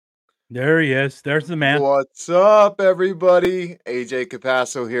There he is. There's the man. What's up, everybody? AJ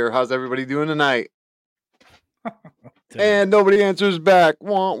Capasso here. How's everybody doing tonight? And nobody answers back.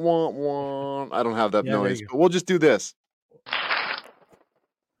 Wah, wah, wah. I don't have that noise, but we'll just do this.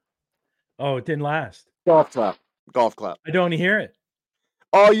 Oh, it didn't last. Golf clap. Golf clap. I don't hear it.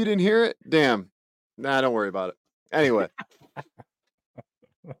 Oh, you didn't hear it? Damn. Nah, don't worry about it. Anyway.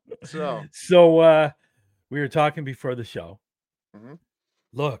 So we were talking before the show. Mm-hmm.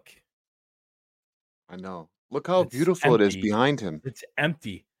 Look. I know. Look how beautiful it is behind him. It's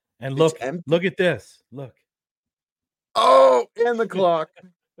empty. And look at this. Look. Oh, and the clock.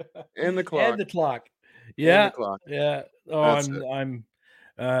 And the clock. And the clock. Yeah. And the clock. Yeah. Oh,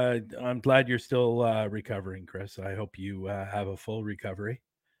 I'm glad you're still recovering, Chris. I hope you have a full recovery.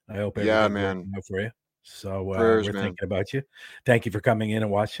 I hope everything's working out for you. So we're thinking about you. Thank you for coming in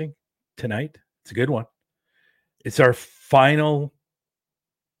and watching tonight. It's a good one. It's our final.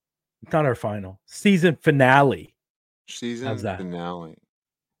 Not our final season finale. Season finale.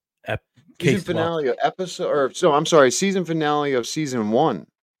 Season finale of episode, or so I'm sorry, season finale of season 1.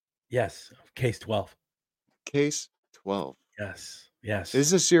 Yes, case 12. Case 12. Yes, yes. This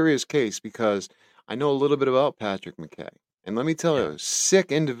is a serious case because I know a little bit about Patrick Mackay, and let me tell you,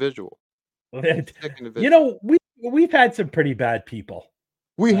 sick individual. Sick individual. You know, we've had some pretty bad people.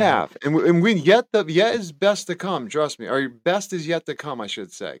 We have, and we yet is best to come. Trust me, or best is yet to come, I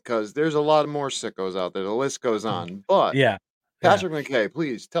should say, because there's a lot more sickos out there. The list goes on, but Patrick Mackay,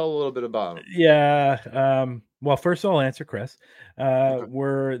 please tell a little bit about him. Yeah. Well, first I'll answer Chris.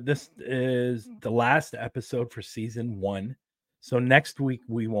 This is the last episode for season 1, so next week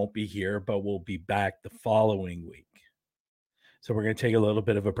we won't be here, but we'll be back the following week. So we're going to take a little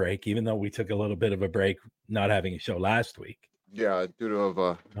bit of a break, even though we took a little bit of a break not having a show last week. Yeah, due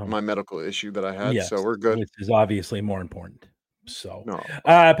to my medical issue that I had, so we're good. Which is obviously more important. So,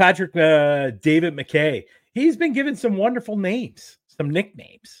 Patrick David Mackay, he's been given some wonderful names, some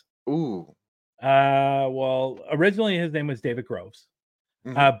nicknames. Ooh. Well, originally his name was David Groves,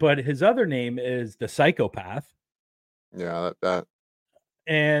 but his other name is the Psychopath. Yeah, that.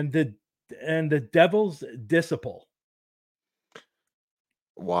 And the Devil's Disciple.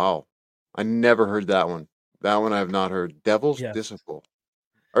 Wow, I never heard that one. That one I have not heard. Devil's Disciple.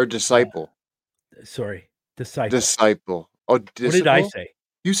 Or Disciple. Sorry. Disciple. Disciple. Oh, Disciple? What did I say?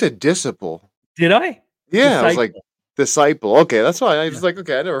 You said Disciple. Did I? Yeah, Disciple. I was like, Disciple. Okay, that's why I was like,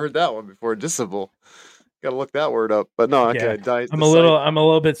 okay, I never heard that one before. Disciple. Gotta look that word up. But no, okay. I'm a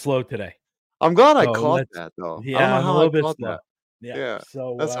little bit slow today. I'm glad I caught that though. Yeah, I don't know how I'm a little bit slow. Yeah.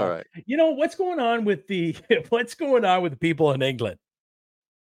 So that's all right. You know what's going on with the people in England?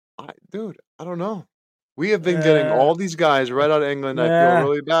 Dude, I don't know. We have been getting all these guys right out of England. I feel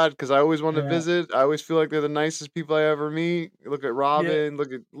really bad because I always want to visit. I always feel like they're the nicest people I ever meet. Look at Robin,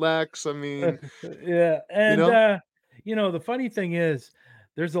 look at Lex. I mean, and you know, the funny thing is,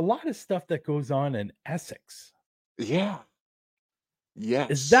 there's a lot of stuff that goes on in Essex. Yeah. Yes.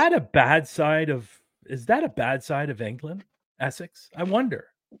 Is that a bad side of England? Essex? I wonder.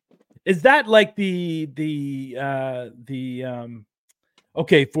 Is that like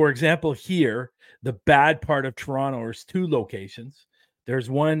okay, for example, here, the bad part of Toronto is 2 locations. There's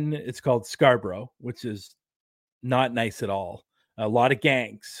one, it's called Scarborough, which is not nice at all. A lot of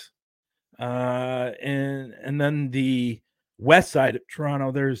gangs. And then the west side of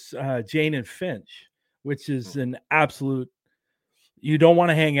Toronto, there's Jane and Finch, which is an absolute, you don't want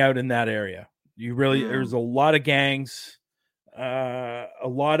to hang out in that area. You really, there's a lot of gangs, a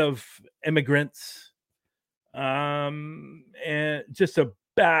lot of immigrants. And just a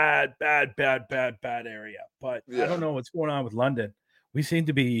bad area. But I don't know what's going on with London. We seem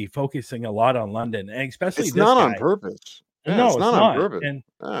to be focusing a lot on London, and especially it's not on purpose. Yeah, no, it's not on purpose. And,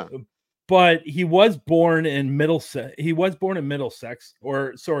 but he was born in Middlesex. He was born in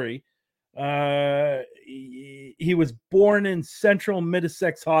Central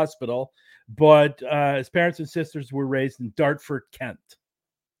Middlesex Hospital, but his parents and sisters were raised in Dartford, Kent.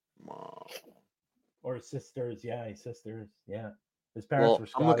 Wow. Or sisters, sisters, His parents were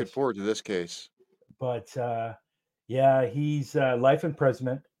Scottish. I'm looking forward to this case. But he's life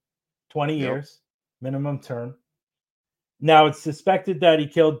imprisonment, 20 years, minimum term. Now it's suspected that he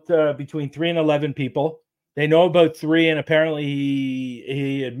killed between 3 and 11 people. They know about 3, and apparently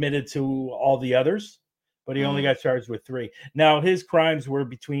he admitted to all the others, but he only got charged with 3. Now his crimes were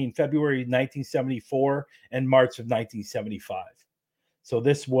between February 1974 and March of 1975. So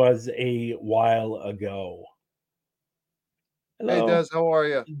this was a while ago. Hello. Hey, Des, how are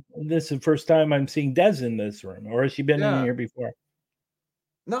you? This is the first time I'm seeing Des in this room, or has she been in here before?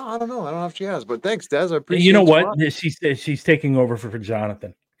 No, I don't know. I don't know if she has, but thanks, Des. I appreciate it. You know what? She's taking over for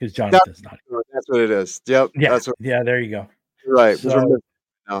Jonathan because Jonathan's not. That's what it is. Yep. Yeah, That's what. yeah. There you go. Right. Because we're So missing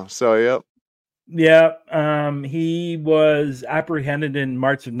now. So yep. yeah, he was apprehended in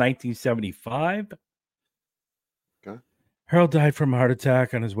March of 1975. Okay. Harold died from a heart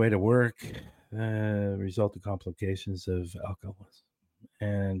attack on his way to work, result of complications of alcoholism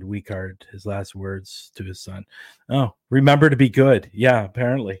and weak heart. His last words to his son: "Oh, remember to be good." Yeah,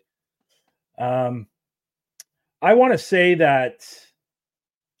 apparently. I want to say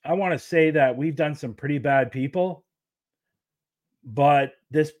that we've done some pretty bad people, but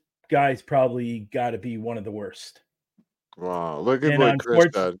this guy's probably got to be one of the worst. Wow. Look at And what Chris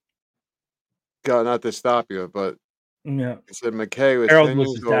unfortunately, said. God, not to stop you, but yeah, he said Mackay was Harold 10 was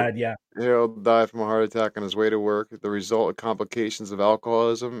years his old. dad. Yeah, Harold died from a heart attack on his way to work, the result of complications of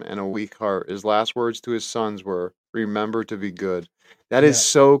alcoholism and a weak heart. His last words to his sons were, "Remember to be good." That is yeah,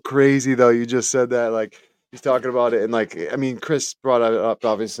 so crazy, though. You just said that, like he's talking about it, and Chris brought it up,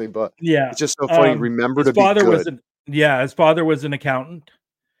 obviously, but yeah. it's just so funny. Remember His to be father was good. his father was an accountant.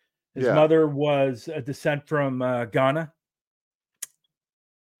 His Yeah. mother was a descent from Ghana.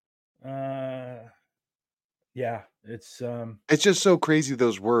 Yeah, It's just so crazy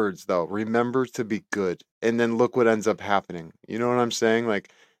those words though. Remember to be good. And then look what ends up happening. You know what I'm saying? Like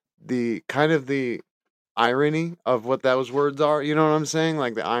the irony of what those words are, you know what I'm saying?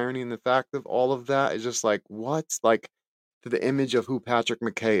 Like the irony and the fact of all of that is just like what? Like to the image of who Patrick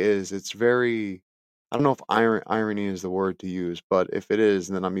Mackay is. It's very I don't know if irony is the word to use, but if it is,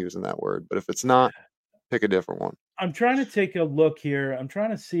 then I'm using that word. But if it's not, pick a different one. I'm trying to take a look here. I'm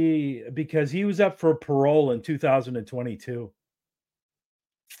trying to see because he was up for parole in 2022,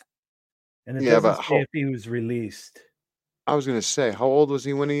 and it Yeah, doesn't but say if he was released. I was gonna say, how old was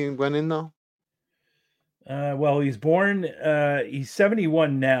he when he went in though? Well, he's born. He's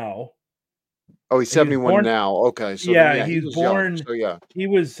 71 now. Oh, he's He was 71 born. now. Okay, so then Yeah, yeah, he he's was young. born. So yeah. He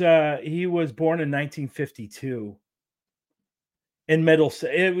was born in 1952 in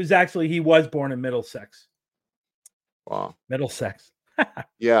Middlesex. It was actually he was born in Middlesex. Wow. Middlesex.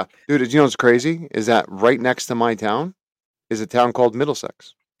 Yeah. Dude, you know what's crazy? Is that right next to my town is a town called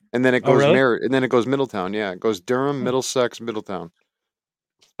Middlesex. And then it Oh, goes really? and then it goes Middletown. Yeah. It goes Durham, Hmm. Middlesex, Middletown.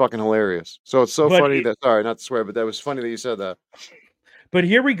 It's fucking hilarious. So it's so But funny that sorry, not to swear, but that was funny that you said that. But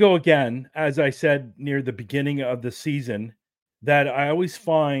here we go again, as I said near the beginning of the season, that I always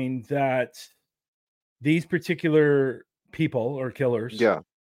find that these particular people or killers, Yeah.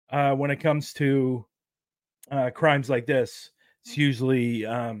 when it comes to crimes like this, it's usually,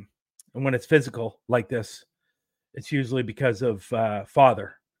 and when it's physical like this, it's usually because of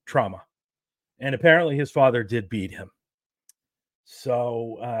father trauma. And apparently his father did beat him.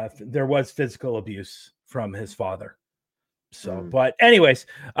 So there was physical abuse from his father. So, Mm. but anyways,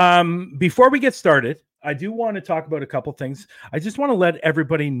 before we get started, I do want to talk about a couple things. I just want to let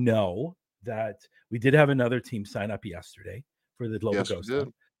everybody know that we did have another team sign up yesterday for the Global Yes, we Ghost did.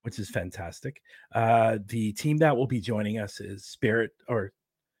 Hunt, which is fantastic. The team that will be joining us is Spirit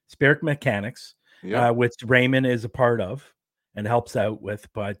Mechanics, Yeah. which Raymond is a part of and helps out with.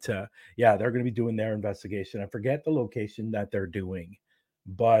 But yeah, they're going to be doing their investigation. I forget the location that they're doing,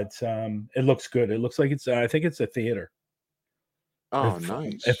 but it looks good. It looks like I think it's a theater. Oh, If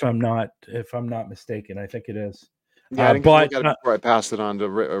nice. if I'm not mistaken, I think it is. Yeah, I didn't get to But look at it before I passed it on to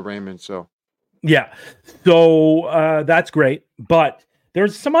Raymond. So yeah, so that's great. But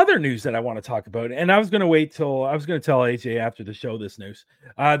there's some other news that I want to talk about, and I was going to wait till I was going to tell AJ after the show this news.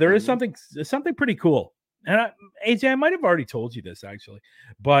 There is Mhm. something pretty cool, and AJ, I might have already told you this actually,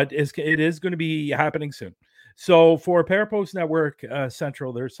 but it is going to be happening soon. So for Parapost Network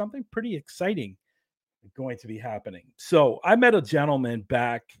Central, there's something pretty exciting going to be happening. So I met a gentleman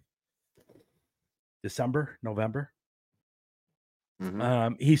back December, November.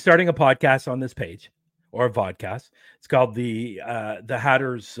 Mhm. He's starting a podcast on this page or a vodcast. It's called the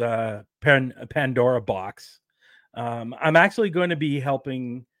Hatter's Pandora Box. I'm actually going to be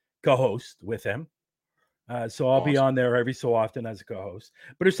helping co-host with him. So I'll be Awesome. on there every so often as a co-host.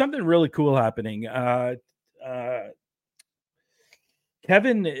 But there's something really cool happening.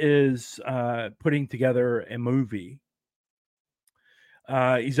 Kevin is putting together a movie.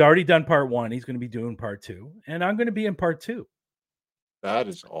 He's already done part one. He's going to be doing part two, and I'm going to be in part two. That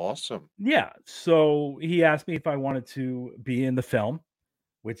is awesome. Yeah. So he asked me if I wanted to be in the film,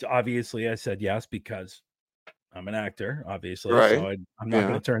 which obviously I said yes because I'm an actor, obviously. So Right. I'm not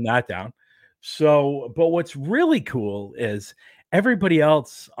going Yeah. to turn that down. So, but what's really cool is everybody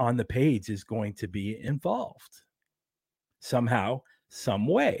else on the page is going to be involved somehow, some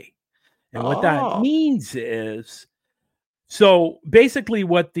way. And what that Oh. means is So basically,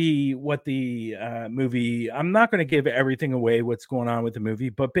 what the movie, I'm not going to give everything away what's going on with the movie,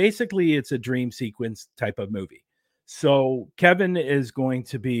 but basically it's a dream sequence type of movie. So Kevin is going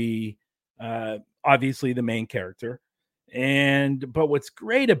to be obviously the main character, but what's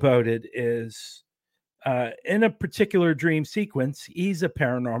great about it is in a particular dream sequence, he's a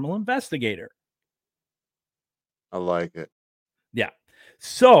paranormal investigator. I like it. Yeah.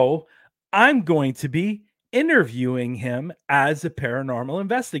 So I'm going to be interviewing him as a paranormal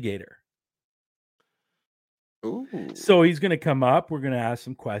investigator. Ooh. So he's going to come up. We're going to ask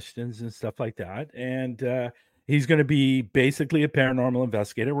some questions and stuff like that. And he's going to be basically a paranormal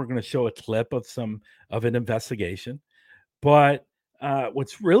investigator. We're going to show a clip of an investigation. But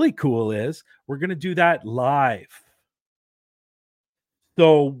what's really cool is we're going to do that live.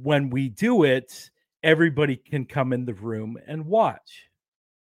 So when we do it, everybody can come in the room and watch.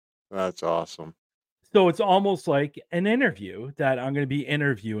 That's awesome. So it's almost like an interview that I'm going to be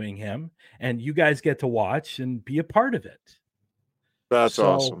interviewing him, and you guys get to watch and be a part of it. That's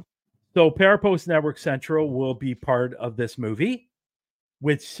awesome. So Parapost Network Central will be part of this movie,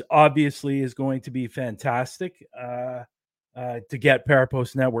 which obviously is going to be fantastic to get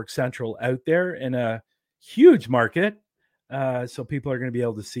Parapost Network Central out there in a huge market. So people are going to be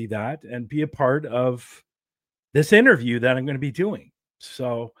able to see that and be a part of this interview that I'm going to be doing.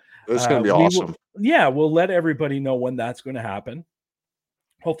 So it's going to be awesome. We'll let everybody know when that's going to happen.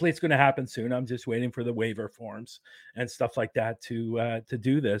 Hopefully it's going to happen soon. I'm just waiting for the waiver forms and stuff like that to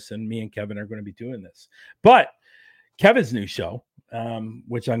do this. And me and Kevin are going to be doing this. But Kevin's new show,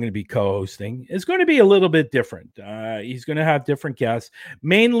 which I'm going to be co-hosting, is going to be a little bit different. He's going to have different guests,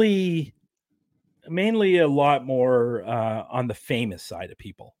 mainly a lot more on the famous side of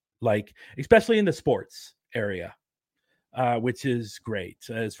people, like especially in the sports area. Which is great.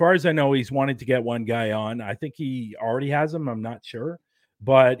 As far as I know, he's wanted to get one guy on. I think he already has him. I'm not sure.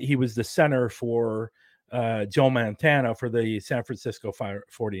 But he was the center for Joe Montana for the San Francisco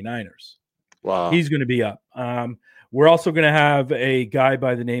 49ers. Wow. He's going to be up. We're also going to have a guy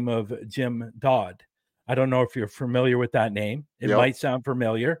by the name of Jim Dodd. I don't know if you're familiar with that name. It might sound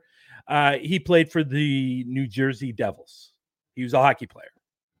familiar. He played for the New Jersey Devils. He was a hockey player.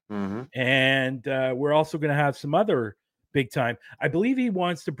 Mm-hmm. And we're also going to have some other big time. I believe he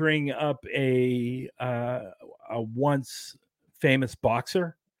wants to bring up a once famous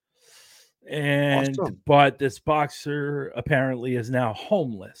boxer, and awesome. But this boxer apparently is now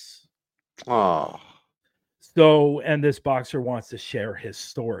homeless. Oh, and this boxer wants to share his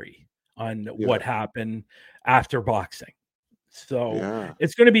story on what happened after boxing. So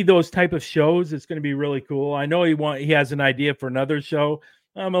it's going to be those type of shows. It's going to be really cool. I know he has an idea for another show.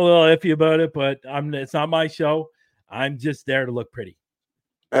 I'm a little iffy about it, but it's not my show. I'm just there to look pretty.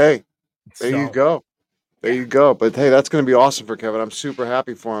 Hey, there you go. There you go. But hey, that's going to be awesome for Kevin. I'm super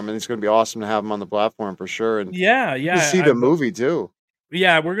happy for him, and it's going to be awesome to have him on the platform for sure. And to see the movie too.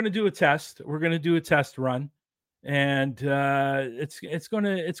 Yeah, we're going to do a test. We're going to do a test run, and it's going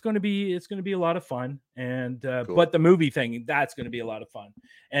to be a lot of fun. And cool. But the movie thing, that's going to be a lot of fun,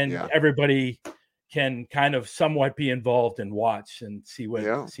 and everybody can kind of somewhat be involved and watch and see what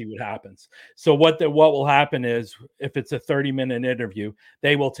happens. So what will happen is, if it's a 30-minute interview,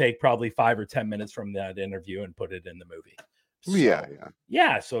 they will take probably 5 or 10 minutes from that interview and put it in the movie. So,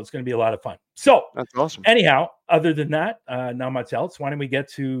 so it's going to be a lot of fun. So that's awesome. Anyhow, other than that, not much else. Why don't we get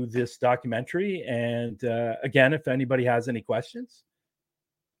to this documentary? And again, if anybody has any questions,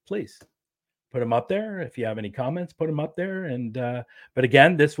 please put them up there. If you have any comments, put them up there. And but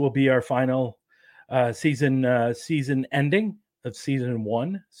again, this will be our final season ending of season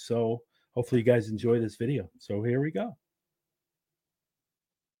 1. So hopefully you guys enjoy this video. So here we go.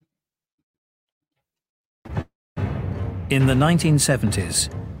 In the 1970s,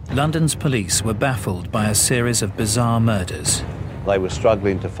 London's police were baffled by a series of bizarre murders. They were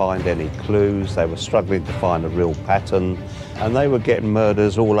struggling to find any clues, they were struggling to find a real pattern, and they were getting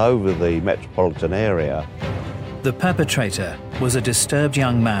murders all over the metropolitan area. The perpetrator was a disturbed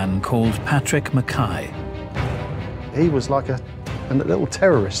young man called Patrick Mackay. He was like a little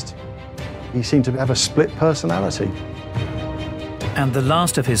terrorist. He seemed to have a split personality. And the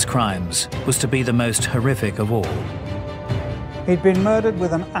last of his crimes was to be the most horrific of all. He'd been murdered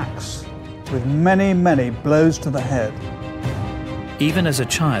with an axe, with many, many blows to the head. Even as a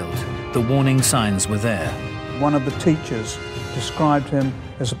child, the warning signs were there. One of the teachers described him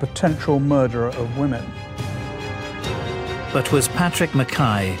as a potential murderer of women. But was Patrick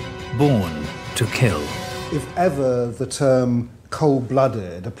Mackay born to kill? If ever the term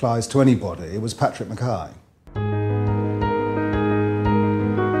cold-blooded applies to anybody, it was Patrick Mackay.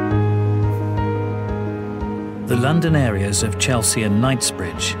 The London areas of Chelsea and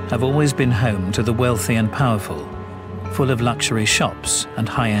Knightsbridge have always been home to the wealthy and powerful, full of luxury shops and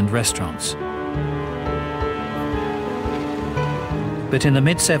high-end restaurants. But in the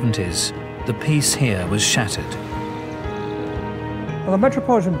mid-70s, the peace here was shattered. Well, the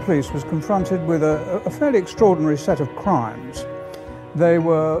Metropolitan Police was confronted with a fairly extraordinary set of crimes. They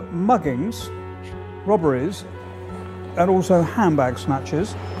were muggings, robberies, and also handbag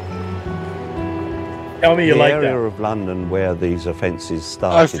snatches. Tell me you like that. The area of London where these offences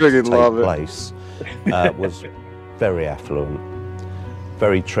started to take place was very affluent,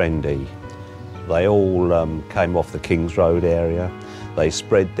 very trendy. They all came off the King's Road area. They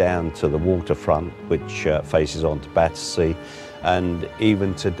spread down to the waterfront, which faces onto Battersea, and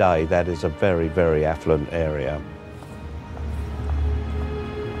even today that is a very, very affluent area.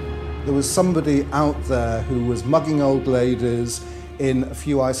 There was somebody out there who was mugging old ladies in a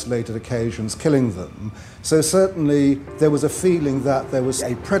few isolated occasions, killing them. So certainly there was a feeling that there was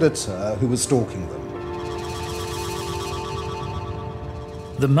a predator who was stalking them.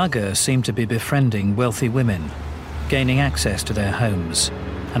 The mugger seemed to be befriending wealthy women, gaining access to their homes,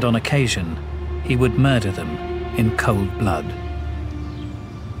 and on occasion, he would murder them in cold blood.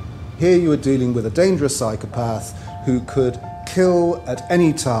 Here you were dealing with a dangerous psychopath who could kill at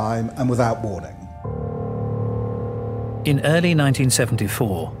any time and without warning. In early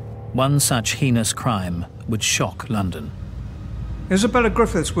 1974, one such heinous crime would shock London. Isabella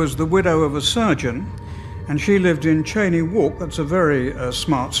Griffiths was the widow of a surgeon, and she lived in Cheyne Walk, that's a very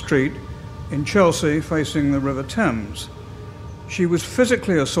smart street, in Chelsea facing the River Thames. She was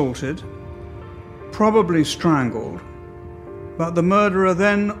physically assaulted, probably strangled, but the murderer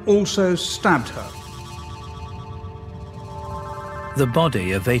then also stabbed her. The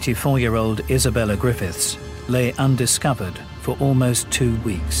body of 84-year-old Isabella Griffiths lay undiscovered for almost 2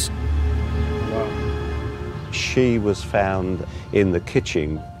 weeks. She was found in the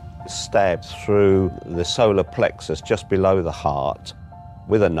kitchen, stabbed through the solar plexus just below the heart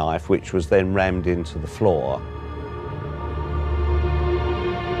with a knife, which was then rammed into the floor.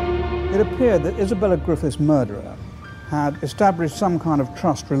 It appeared that Isabella Griffiths' murderer had established some kind of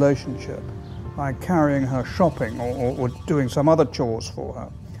trust relationship by carrying her shopping or doing some other chores for her.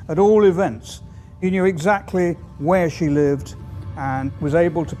 At all events, he knew exactly where she lived and was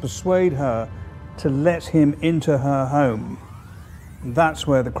able to persuade her to let him into her home. And that's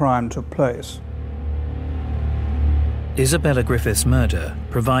where the crime took place. Isabella Griffiths' murder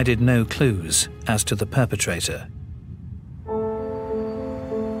provided no clues as to the perpetrator.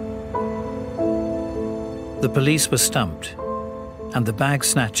 The police were stumped, and the bag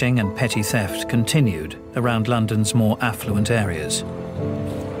snatching and petty theft continued around London's more affluent areas.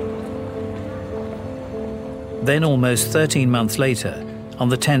 Then, almost 13 months later, on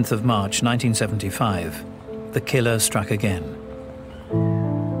the 10th of March 1975, the killer struck again.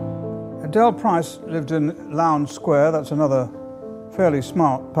 Adele Price lived in Lowndes Square. That's another fairly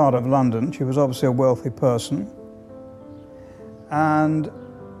smart part of London. She was obviously a wealthy person. And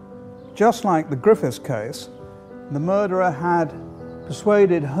just like the Griffiths case, the murderer had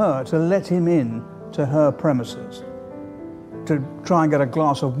persuaded her to let him in to her premises, to try and get a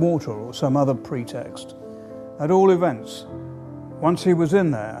glass of water or some other pretext. At all events, once he was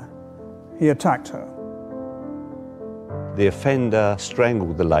in there, he attacked her. The offender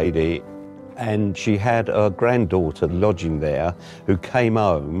strangled the lady, and she had her granddaughter lodging there who came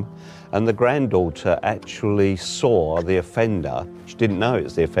home, and the granddaughter actually saw the offender, she didn't know it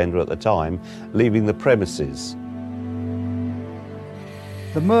was the offender at the time, leaving the premises.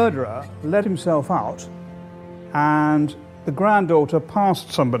 The murderer let himself out, and the granddaughter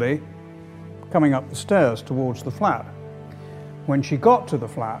passed somebody coming up the stairs towards the flat. When she got to the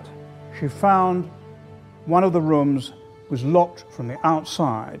flat, she found one of the rooms was locked from the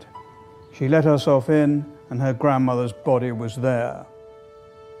outside. She let herself in, and her grandmother's body was there.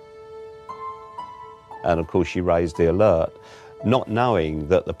 And of course she raised the alert, not knowing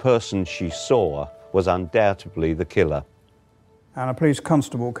that the person she saw was undoubtedly the killer. And a police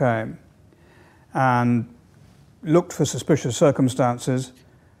constable came and looked for suspicious circumstances.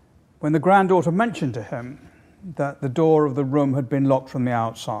 When the granddaughter mentioned to him that the door of the room had been locked from the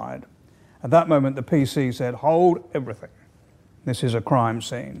outside, at that moment the PC said, "Hold everything. This is a crime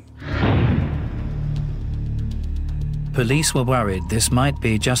scene." Police were worried this might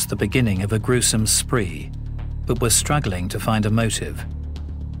be just the beginning of a gruesome spree, but were struggling to find a motive.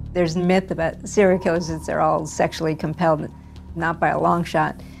 There's a myth about serial killers that they're all sexually compelled. Not by a long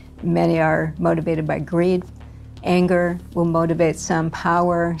shot. Many are motivated by greed. Anger will motivate some,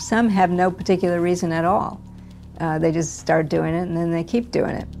 power. Some have no particular reason at all. They just start doing it and then they keep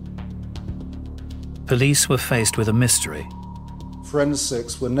doing it. police were faced with a mystery.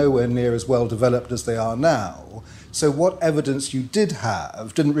 Forensics were nowhere near as well developed as they are now, so what evidence you did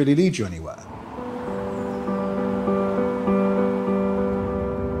have didn't really lead you anywhere.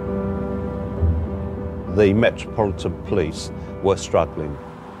 The Metropolitan Police were struggling.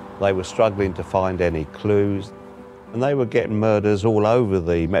 They were struggling to find any clues, and they were getting murders all over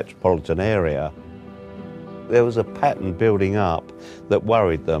the metropolitan area. There was a pattern building up that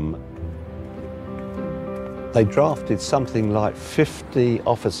worried them. They drafted something like 50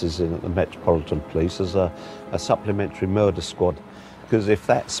 officers in at the Metropolitan Police as a supplementary murder squad, because if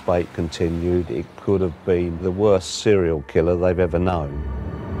that spate continued, it could have been the worst serial killer they've ever known.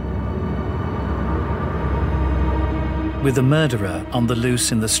 With the murderer on the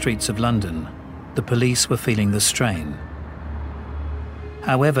loose in the streets of London, the police were feeling the strain.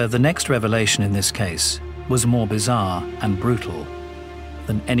 However, the next revelation in this case was more bizarre and brutal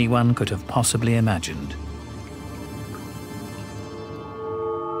than anyone could have possibly imagined.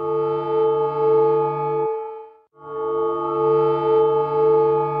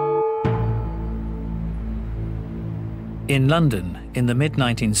 In London, in the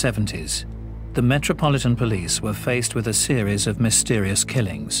mid-1970s, the Metropolitan Police were faced with a series of mysterious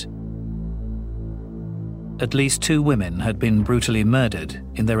killings. At least 2 women had been brutally murdered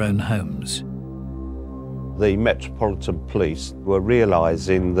in their own homes. The Metropolitan Police were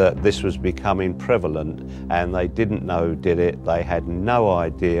realising that this was becoming prevalent, and they didn't know who did it. They had no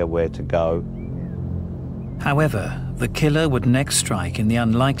idea where to go. However, the killer would next strike in the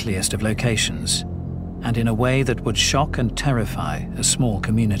unlikeliest of locations, and in a way that would shock and terrify a small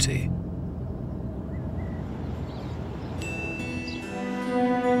community.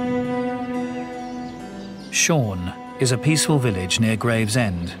 Shorne is a peaceful village near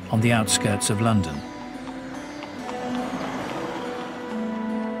Gravesend on the outskirts of London.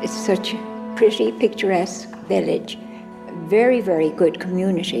 It's such a pretty, picturesque village, very, very good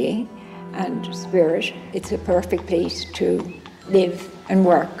community and spirit. It's a perfect place to live and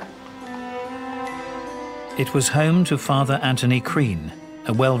work. It was home to Father Anthony Crean,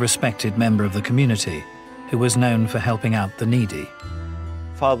 a well-respected member of the community who was known for helping out the needy.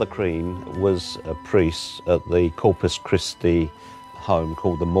 Father Crean was a priest at the Corpus Christi home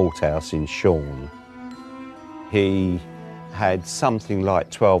called the Malthouse in Shorne. He had something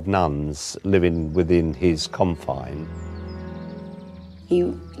like 12 nuns living within his confine. He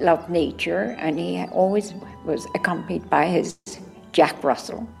loved nature, and he always was accompanied by his Jack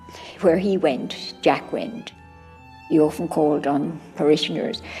Russell. Where he went, Jack went. He often called on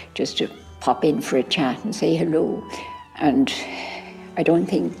parishioners just to pop in for a chat and say hello. And I don't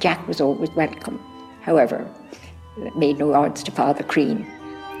think Jack was always welcome. However, it made no odds to Father Crean.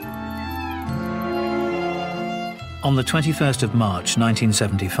 On the 21st of March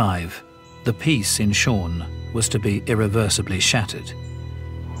 1975, the peace in Shorne was to be irreversibly shattered.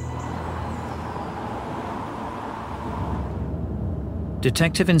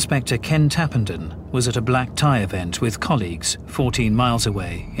 Detective Inspector Ken Tappenden was at a black tie event with colleagues 14 miles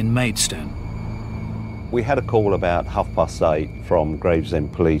away in Maidstone. We had a call about 8:30 from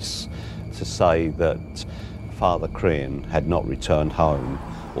Gravesend Police to say that Father Crean had not returned home,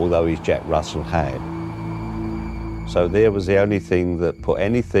 although his Jack Russell had. So there was the only thing that put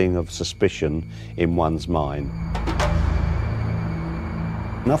anything of suspicion in one's mind.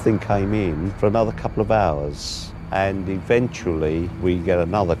 Nothing came in for another couple of hours. And eventually we get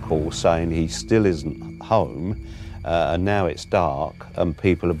another call saying he still isn't home, and now it's dark and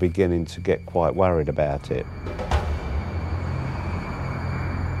people are beginning to get quite worried about it.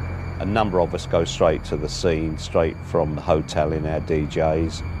 A number of us go straight to the scene, straight from the hotel in our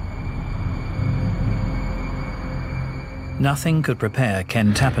DJs. Nothing could prepare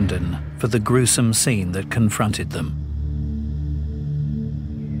Ken Tappenden for the gruesome scene that confronted them.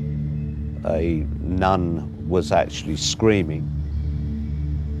 A nun was actually screaming,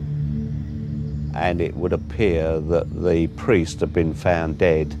 and it would appear that the priest had been found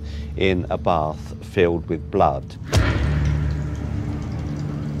dead in a bath filled with blood.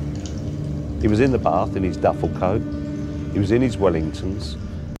 He was in the bath in his duffel coat. He was in his Wellingtons.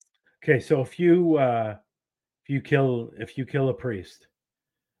 Okay, so if you kill a priest,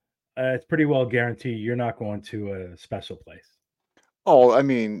 it's pretty well guaranteed you're not going to a special place. Oh, I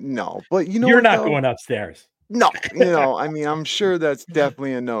mean, no, but you know, you're not going upstairs. No, I mean, I'm sure that's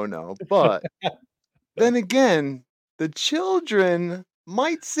definitely a no-no. But then again, the children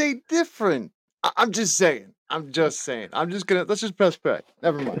might say different. I'm just saying. Let's just press play.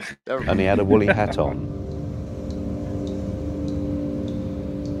 Never mind. And he had a woolly hat on.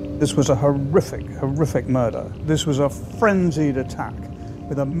 This was a horrific murder. This was a frenzied attack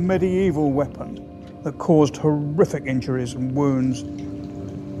with a medieval weapon. that caused horrific injuries and wounds.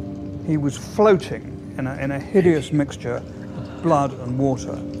 He was floating in a hideous mixture of blood and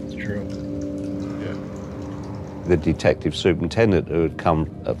water. It's true. The detective superintendent who had come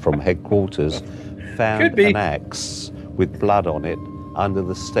from headquarters found an axe with blood on it under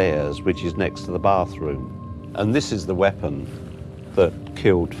the stairs, which is next to the bathroom. And this is the weapon that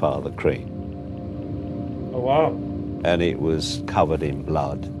killed Father Crean. Oh, wow. And it was covered in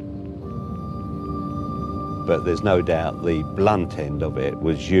blood. But there's no doubt the blunt end of it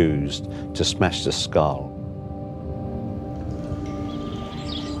was used to smash the skull.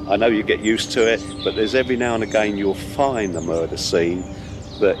 I know you get used to it, but there's every now and again you'll find the murder scene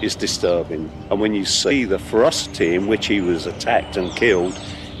that is disturbing. And when you see the ferocity in which he was attacked and killed,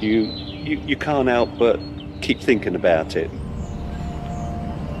 you can't help but keep thinking about it.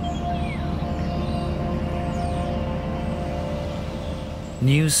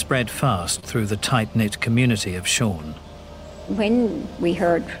 News spread fast through the tight-knit community of Sean. When we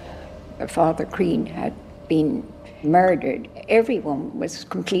heard that Father Crean had been murdered, everyone was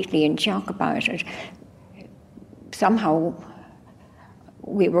completely in shock about it. Somehow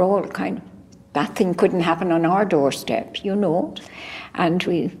we were all that thing couldn't happen on our doorstep, and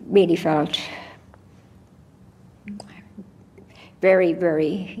we really felt very,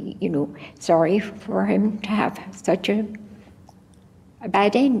 very, sorry for him to have such a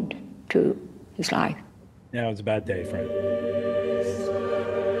bad end to his life. Yeah, it was a bad day for him.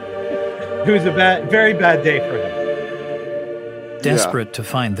 It was a very bad day for him. Desperate to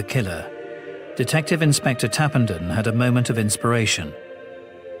find the killer, Detective Inspector Tappenden had a moment of inspiration.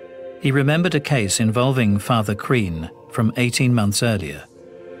 He remembered a case involving Father Crean from 18 months earlier.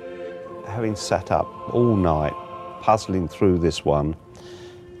 Having sat up all night, puzzling through this one,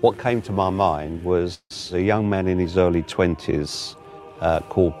 what came to my mind was a young man in his early 20s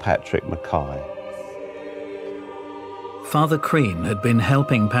called Patrick Mackay. Father Crean had been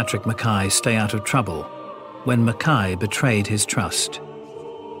helping Patrick Mackay stay out of trouble when Mackay betrayed his trust.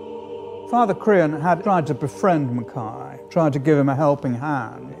 Father Crean had tried to befriend Mackay, tried to give him a helping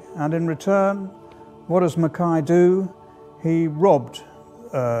hand, and in return, what does Mackay do? He robbed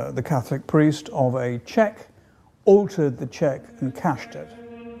the Catholic priest of a cheque, altered the cheque and cashed it.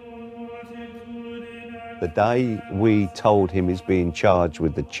 The day we told him he's being charged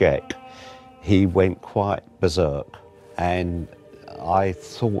with the cheque, he went quite berserk. And I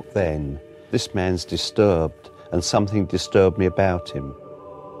thought then, this man's disturbed, and something disturbed me about him.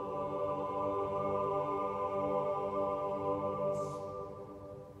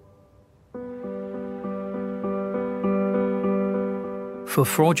 For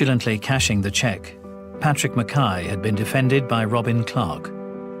fraudulently cashing the cheque, Patrick Mackay had been defended by Robin Clark.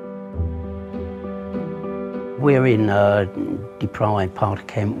 We're in a deprived part of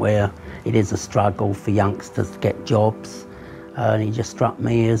Kent where it is a struggle for youngsters to get jobs, and he just struck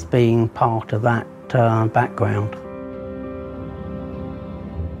me as being part of that background.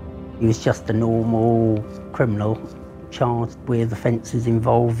 He was just a normal criminal charged with offences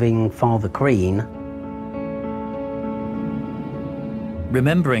involving Father Crean.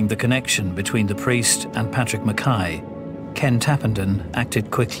 Remembering the connection between the priest and Patrick Mackay, Ken Tappenden acted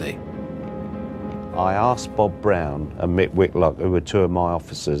quickly. I asked Bob Brown and Mick Whitlock, who were two of my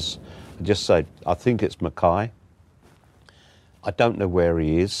officers, and just said, I think it's Mackay. I don't know where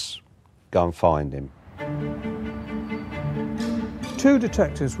he is. Go and find him. 2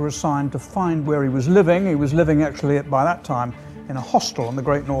 detectives were assigned to find where he was living. He was living actually by that time in a hostel on the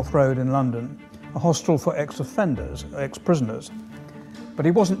Great North Road in London, a hostel for ex-offenders, ex-prisoners. But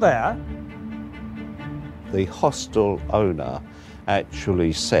he wasn't there. The hostel owner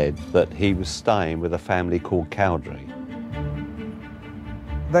actually said that he was staying with a family called Cowdrey.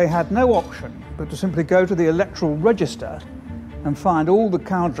 They had no option but to simply go to the electoral register and find all the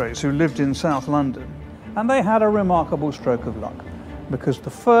Cowdreys who lived in South London. And they had a remarkable stroke of luck, because the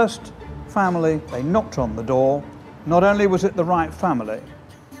first family they knocked on the door, not only was it the right family,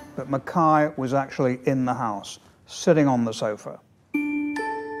 but Mackay was actually in the house, sitting on the sofa.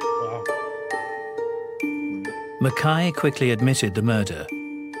 Mackay quickly admitted the murder,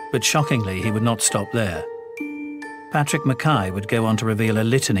 but shockingly he would not stop there. Patrick Mackay would go on to reveal a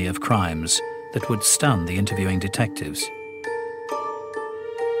litany of crimes that would stun the interviewing detectives.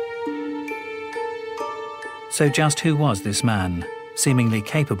 So just who was this man, seemingly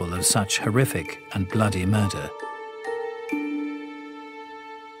capable of such horrific and bloody murder?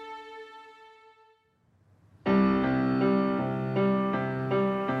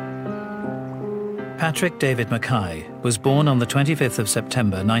 Patrick David Mackay was born on the 25th of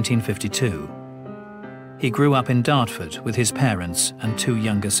September 1952. He grew up in Dartford with his parents and 2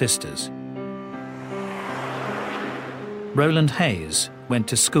 younger sisters. Roland Hayes went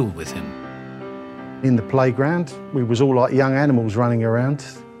to school with him. In the playground, we was all like young animals running around,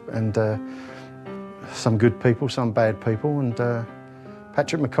 and some good people, some bad people, and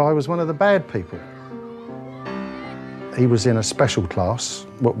Patrick Mackay was one of the bad people. He was in a special class,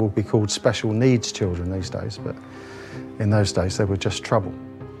 what will be called special needs children these days, but in those days they were just trouble.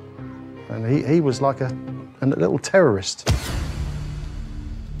 And he was like a little terrorist.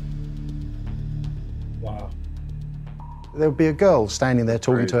 Wow. There would be a girl standing there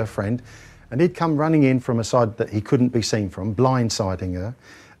talking to her friend, and he'd come running in from a side that he couldn't be seen from, blindsiding her,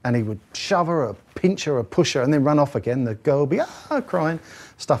 and he would shove her, or pinch her, or push her, and then run off again. The girl would be crying,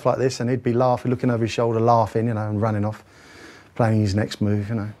 stuff like this, and he'd be laughing, looking over his shoulder, laughing, you know, and running off, planning his next move,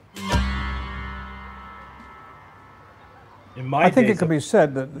 you know. I think it could be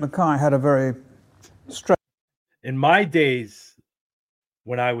said that Mackay had a very straight... In my days,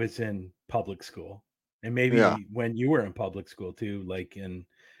 when I was in public school, and maybe when you were in public school too, like in,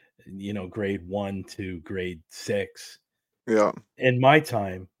 you know, grade 1 to grade 6. Yeah. In my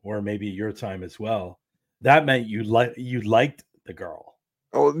time, or maybe your time as well, that meant you liked the girl.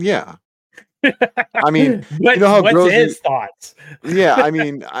 Oh yeah. I mean, you know how what's his thoughts? Yeah, I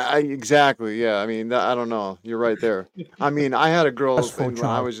mean, I exactly. Yeah, I mean, I don't know. You're right there. I mean, I had a girl when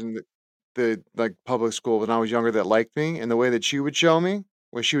I was in the like public school when I was younger that liked me, and the way that she would show me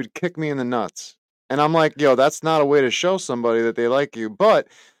was she would kick me in the nuts, and I'm like, yo, that's not a way to show somebody that they like you. But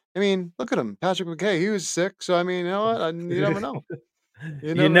I mean, look at him, Patrick Mackay. He was sick, so I mean, you know what? You never know.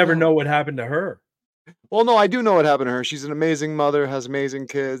 You never know what happened to her. Well, no, I do know what happened to her. She's an amazing mother, has amazing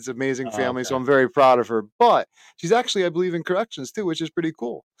kids, amazing family, so I'm very proud of her. But she's actually, I believe, in corrections too, which is pretty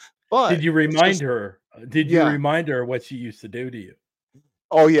cool. But did you remind her? Did you remind her what she used to do to you?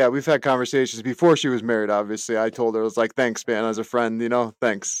 Oh yeah, we've had conversations before she was married. Obviously, I told her, I was like, "Thanks, man, as a friend, you know,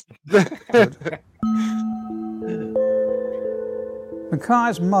 thanks."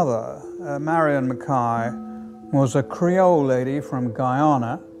 Mackay's mother, Marion Mackay, was a Creole lady from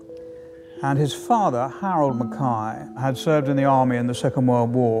Guyana, and his father, Harold Mackay, had served in the army in the Second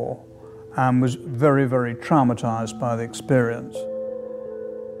World War and was very, very traumatized by the experience.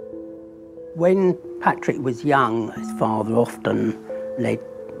 When Patrick was young, his father often led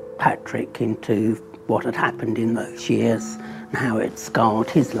Patrick into what had happened in those years and how it scarred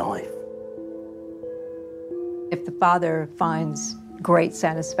his life. If the father finds great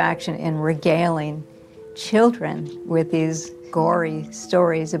satisfaction in regaling children with these gory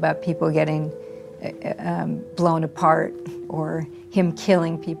stories about people getting blown apart or him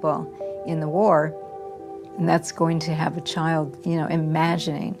killing people in the war, and that's going to have a child, you know,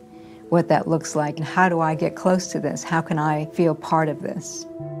 imagining what that looks like and how do I get close to this? How can I feel part of this?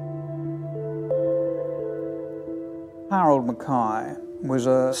 Harold Mackay was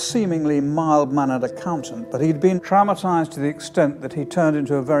a seemingly mild-mannered accountant, but he'd been traumatized to the extent that he turned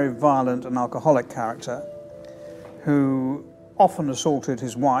into a very violent and alcoholic character who often assaulted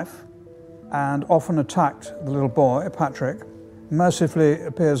his wife and often attacked the little boy, Patrick. Mercifully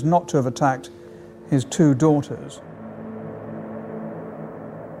appears not to have attacked his 2 daughters.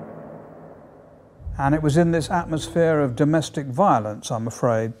 And it was in this atmosphere of domestic violence, I'm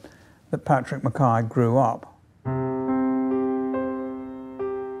afraid, that Patrick Mackay grew up.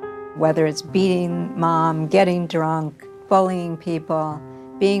 Whether it's beating mom, getting drunk, bullying people,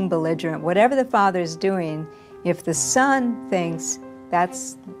 being belligerent, whatever the father's doing, if the son thinks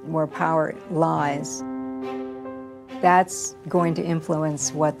that's where power lies, that's going to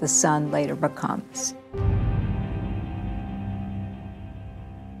influence what the son later becomes.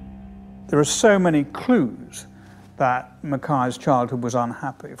 There are so many clues that Mackay's childhood was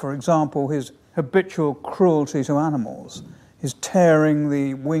unhappy. For example, his habitual cruelty to animals, his tearing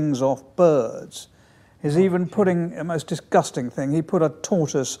the wings off birds, his even putting, a most disgusting thing, he put a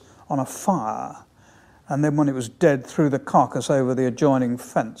tortoise on a fire, and then when it was dead, threw the carcass over the adjoining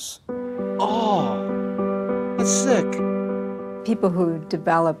fence. Oh, that's sick. People who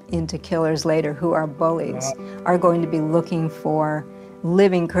develop into killers later, who are bullies, are going to be looking for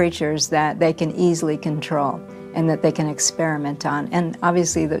living creatures that they can easily control and that they can experiment on. And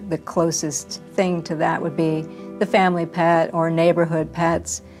obviously the closest thing to that would be the family pet or neighborhood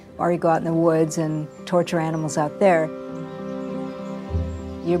pets, or you go out in the woods and torture animals out there.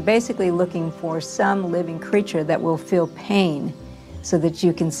 You're basically looking for some living creature that will feel pain so that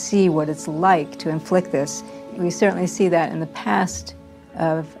you can see what it's like to inflict this. We certainly see that in the past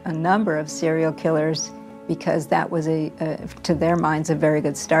of a number of serial killers because that was, to their minds, a very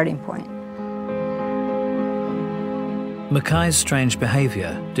good starting point. Mackay's strange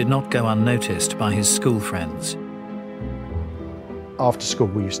behaviour did not go unnoticed by his school friends. After school,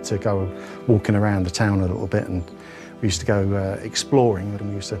 we used to go walking around the town a little bit, and We used to go exploring, and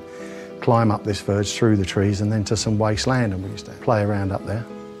we used to climb up this verge through the trees and then to some wasteland, and we used to play around up there.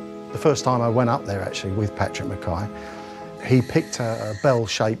 The first time I went up there actually with Patrick Mackay, he picked a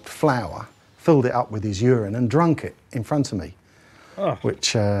bell-shaped flower, filled it up with his urine and drunk it in front of me,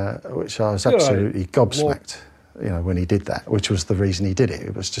 which I was absolutely gobsmacked, you know, when he did that, which was the reason he did it.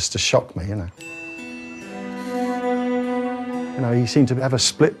 It was just to shock me, you know. You know, he seemed to have a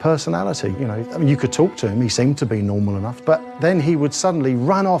split personality, you know. I mean, you could talk to him, he seemed to be normal enough, but then he would suddenly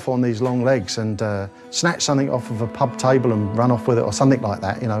run off on these long legs and snatch something off of a pub table and run off with it or something like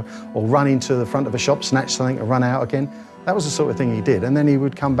that, you know, or run into the front of a shop, snatch something and run out again. That was the sort of thing he did. And then he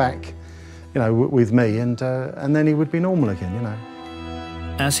would come back, you know, with me and then he would be normal again, you know.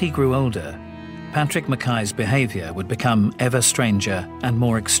 As he grew older, Patrick Mackay's behaviour would become ever stranger and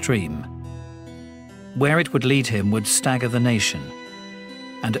more extreme. Where it would lead him would stagger the nation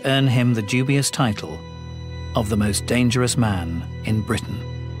and earn him the dubious title of the most dangerous man in Britain.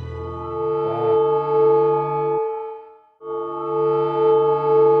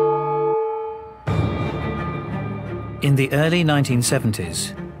 In the early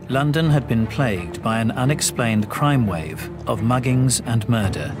 1970s, London had been plagued by an unexplained crime wave of muggings and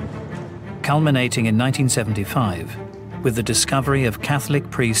murder, culminating in 1975 with the discovery of Catholic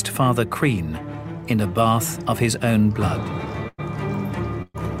priest Father Crean in a bath of his own blood.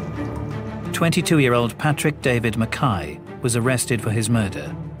 22-year-old Patrick David Mackay was arrested for his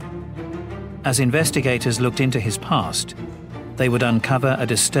murder. As investigators looked into his past, they would uncover a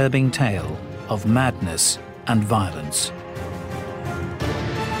disturbing tale of madness and violence.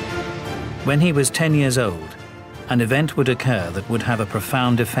 When he was 10 years old, an event would occur that would have a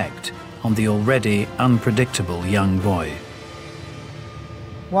profound effect on the already unpredictable young boy.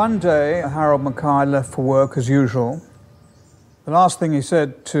 One day, Harold Mackay left for work as usual. The last thing he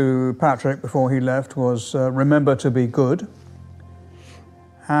said to Patrick before he left was, remember to be good.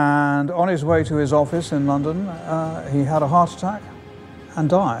 And on his way to his office in London, he had a heart attack and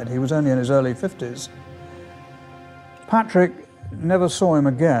died. He was only in his early 50s. Patrick never saw him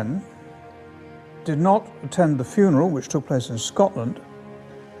again, did not attend the funeral, which took place in Scotland,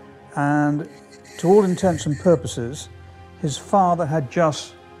 and to all intents and purposes, his father had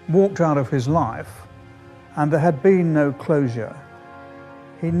just walked out of his life and there had been no closure.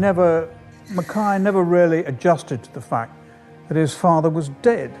 Mackay never really adjusted to the fact that his father was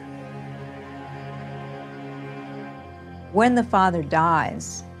dead. When the father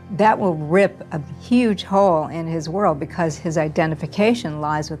dies, that will rip a huge hole in his world because his identification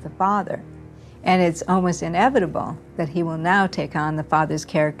lies with the father. And it's almost inevitable that he will now take on the father's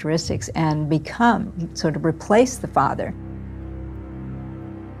characteristics and sort of replace the father.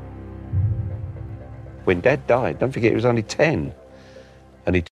 When Dad died, don't forget he was only 10.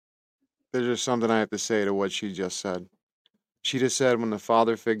 And There's just something I have to say to what she just said. She just said when the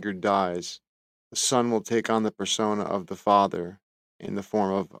father figure dies, the son will take on the persona of the father in the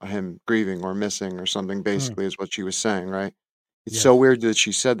form of him grieving or missing or something, basically, is what she was saying, right? It's so weird that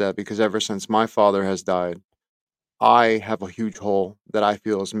she said that because ever since my father has died, I have a huge hole that I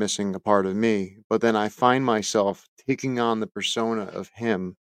feel is missing a part of me. But then I find myself taking on the persona of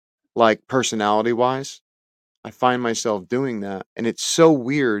him, like personality-wise. I find myself doing that. And it's so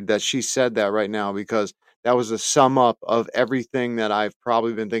weird that she said that right now because that was a sum up of everything that I've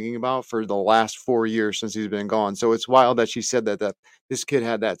probably been thinking about for the last 4 years since he's been gone. So it's wild that she said that this kid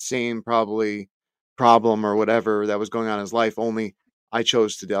had that same probably problem or whatever that was going on in his life, only I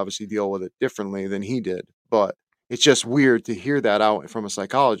chose to obviously deal with it differently than he did. But it's just weird to hear that out from a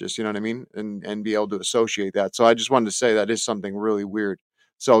psychologist, you know what I mean? And be able to associate that. So I just wanted to say that is something really weird.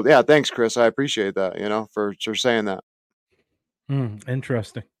 So yeah, thanks, Chris. I appreciate that, you know, for saying that.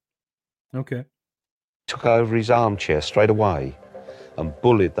 Interesting. Okay. Took over his armchair straight away and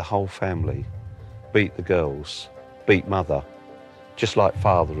bullied the whole family, beat the girls, beat Mother, just like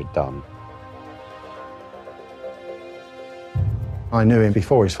Father had done. I knew him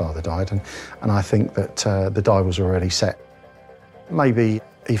before his father died, and I think that the die was already set. Maybe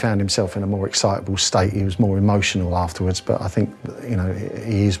he found himself in a more excitable state. He was more emotional afterwards, but I think, you know,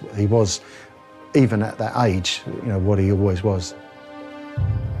 he was, even at that age, you know, what he always was.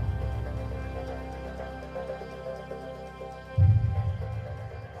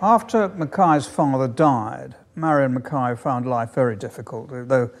 After Mackay's father died, Marion Mackay found life very difficult,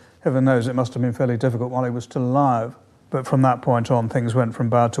 though heaven knows it must have been fairly difficult while he was still alive. But from that point on, things went from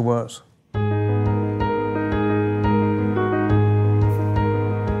bad to worse.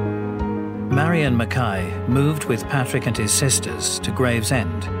 Marion Mackay moved with Patrick and his sisters to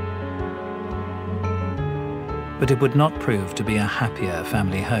Gravesend. But it would not prove to be a happier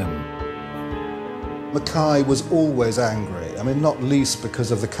family home. Mackay was always angry. I mean, not least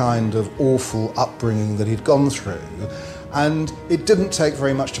because of the kind of awful upbringing that he'd gone through, and it didn't take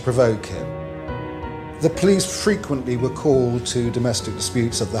very much to provoke him. The police frequently were called to domestic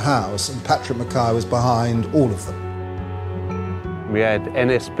disputes at the house, and Patrick Mackay was behind all of them. We had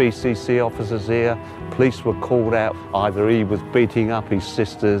NSPCC officers here. Police were called out. Either he was beating up his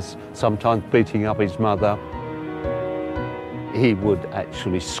sisters, sometimes beating up his mother. He would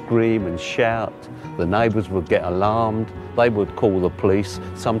actually scream and shout. The neighbours would get alarmed. They would call the police.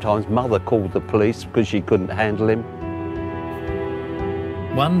 Sometimes Mother called the police because she couldn't handle him.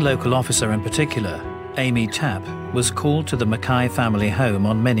 One local officer in particular, Amy Tapp, was called to the Mackay family home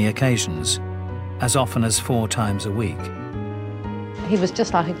on many occasions, as often as 4 times a week. He was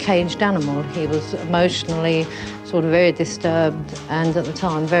just like a caged animal. He was emotionally sort of very disturbed and at the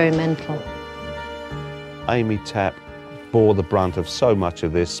time very mental. Amy Tapp bore the brunt of so much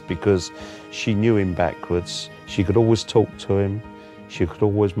of this because she knew him backwards. She could always talk to him. She could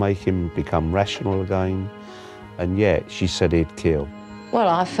always make him become rational again. And yet she said he'd kill. Well,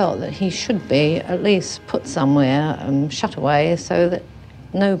 I felt that he should be at least put somewhere and shut away so that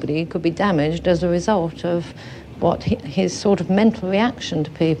nobody could be damaged as a result of what his sort of mental reaction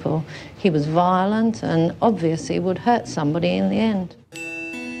to people. He was violent and obviously would hurt somebody in the end.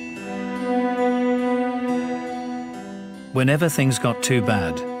 Whenever things got too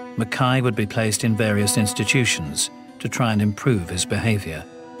bad, Mackay would be placed in various institutions to try and improve his behaviour.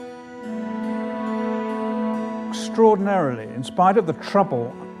 Extraordinarily, in spite of the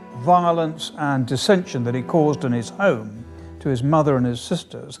trouble, violence and dissension that he caused in his home to his mother and his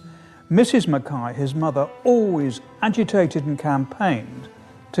sisters, Mrs. Mackay, his mother, always agitated and campaigned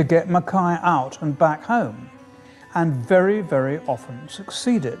to get Mackay out and back home, and very, very often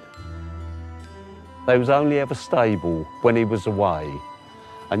succeeded. They was only ever stable when he was away,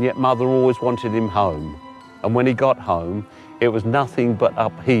 and yet Mother always wanted him home. And when he got home, it was nothing but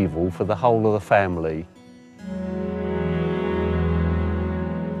upheaval for the whole of the family.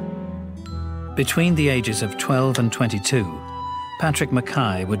 Between the ages of 12 and 22, Patrick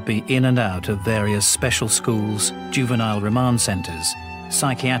Mackay would be in and out of various special schools, juvenile remand centres,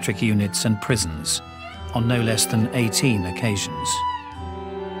 psychiatric units and prisons on no less than 18 occasions.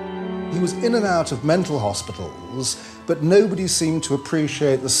 He was in and out of mental hospitals, but nobody seemed to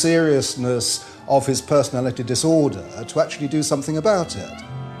appreciate the seriousness of his personality disorder to actually do something about it.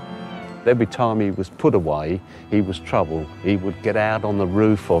 Every time he was put away, he was trouble. He would get out on the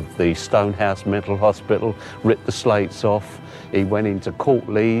roof of the Stonehouse Mental Hospital, rip the slates off. He went into Court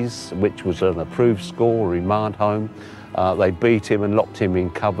Leys, which was an approved school, remand home. They beat him and locked him in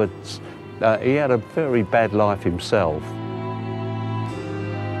cupboards. He had a very bad life himself.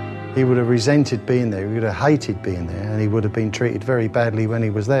 He would have resented being there, he would have hated being there, and he would have been treated very badly when he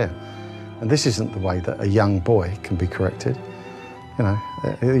was there. And this isn't the way that a young boy can be corrected. You know,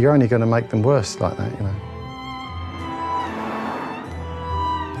 you're only going to make them worse like that, you know.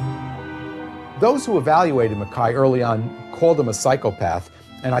 Those who evaluated Mackay early on called him a psychopath,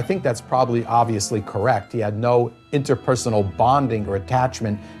 and I think that's probably obviously correct. He had no interpersonal bonding or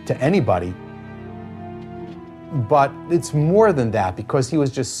attachment to anybody. But it's more than that, because he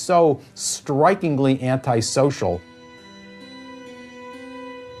was just so strikingly antisocial.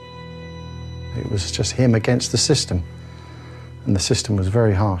 It was just him against the system, and the system was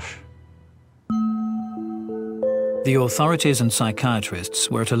very harsh. The authorities and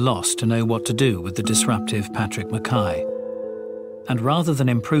psychiatrists were at a loss to know what to do with the disruptive Patrick Mackay. And rather than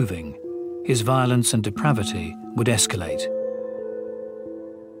improving, his violence and depravity would escalate.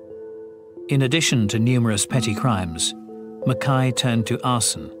 In addition to numerous petty crimes, Mackay turned to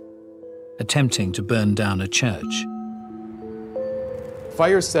arson, attempting to burn down a church.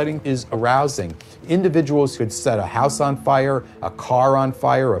 Fire setting is arousing. Individuals could set a house on fire, a car on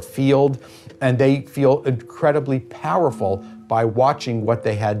fire, a field, and they feel incredibly powerful by watching what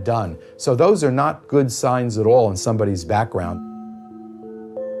they had done. So those are not good signs at all in somebody's background.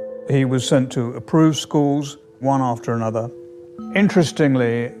 He was sent to approved schools, one after another.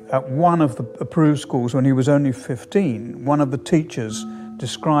 Interestingly, at one of the approved schools, when he was only 15, one of the teachers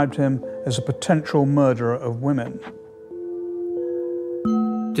described him as a potential murderer of women.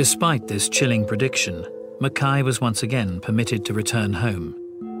 Despite this chilling prediction, Mackay was once again permitted to return home.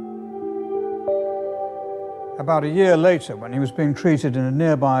 About a year later, when he was being treated in a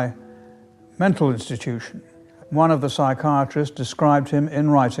nearby mental institution, one of the psychiatrists described him in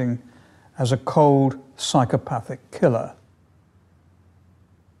writing as a cold, psychopathic killer.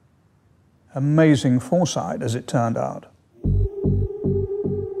 Amazing foresight, as it turned out.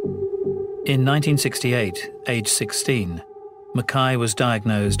 In 1968, age 16, Mackay was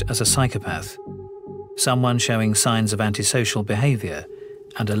diagnosed as a psychopath. someone showing signs of antisocial behavior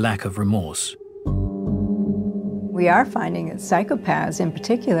and a lack of remorse. We are finding that psychopaths in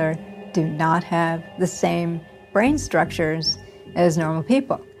particular do not have the same brain structures as normal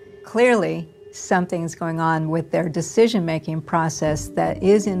people. Clearly, something's going on with their decision-making process that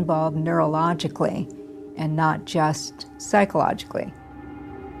is involved neurologically and not just psychologically.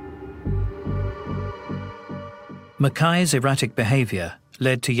 Mackay's erratic behavior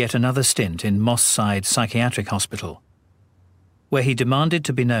led to yet another stint in Moss Side Psychiatric Hospital, where he demanded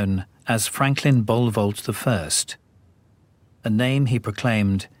to be known as Franklin Bollvolt I, a name he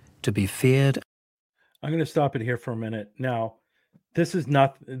proclaimed to be feared. I'm going to stop it here for a minute. Now, this is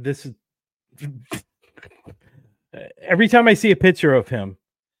every time I see a picture of him,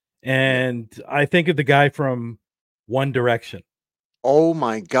 and I think of the guy from One Direction. Oh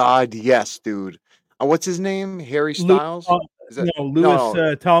my God, yes, dude. What's his name? Harry Styles?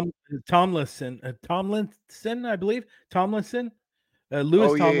 Tomlinson, I believe. Tomlinson.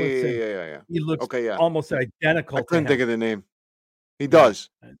 Louis Tomlinson. Yeah. He looks almost identical. I couldn't think of the name. He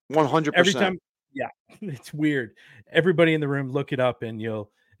does. 100%. Every time, it's weird. Everybody in the room, look it up, and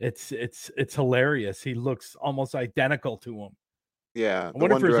it's hilarious. He looks almost identical to him. Yeah. I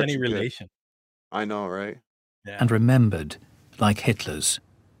wonder if there's any relation. I know, right? Yeah. And remembered like Hitler's.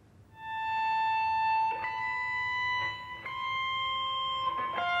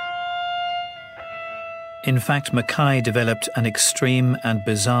 In fact, Mackay developed an extreme and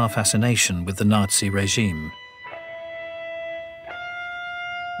bizarre fascination with the Nazi regime.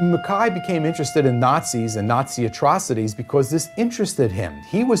 Mackay became interested in Nazis and Nazi atrocities because this interested him.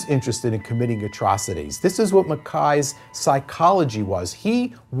 He was interested in committing atrocities. This is what Mackay's psychology was.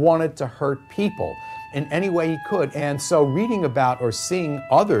 He wanted to hurt people in any way he could. And so reading about or seeing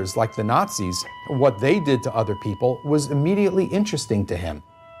others like the Nazis, what they did to other people, was immediately interesting to him.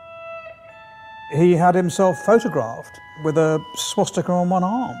 He had himself photographed with a swastika on one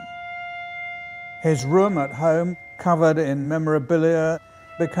arm. His room at home, covered in memorabilia,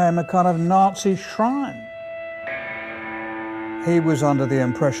 became a kind of Nazi shrine. He was under the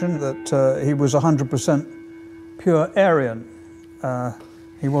impression that he was 100% pure Aryan.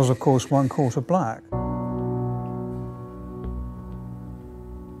 He was, of course, 1/4 black.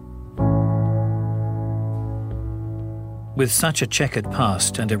 With such a checkered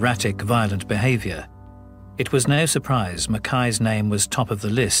past and erratic, violent behavior, it was no surprise Mackay's name was top of the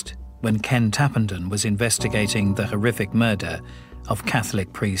list when Ken Tappenden was investigating the horrific murder of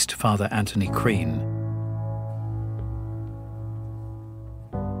Catholic priest Father Anthony Crean.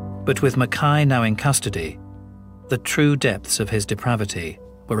 But with Mackay now in custody, the true depths of his depravity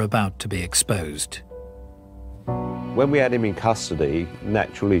were about to be exposed. When we had him in custody,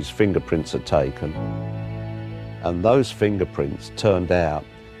 naturally his fingerprints are taken, and those fingerprints turned out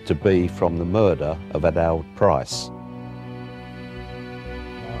to be from the murder of Adele Price.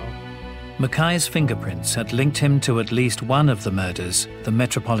 Mackay's fingerprints had linked him to at least one of the murders the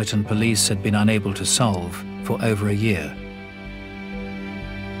Metropolitan Police had been unable to solve for over a year.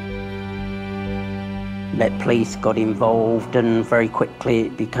 Met Police got involved, and very quickly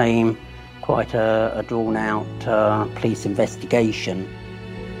it became quite a drawn-out police investigation.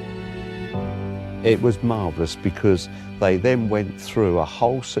 It was marvellous because they then went through a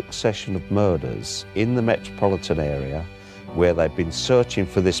whole succession of murders in the metropolitan area where they'd been searching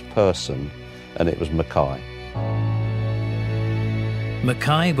for this person, and it was Mackay.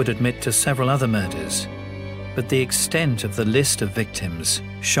 Mackay would admit to several other murders, but the extent of the list of victims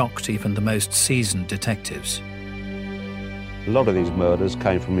shocked even the most seasoned detectives. A lot of these murders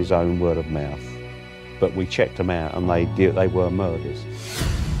came from his own word of mouth, but we checked them out and they were murders.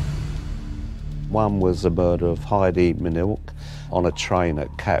 One was the murder of Heidi Minilk on a train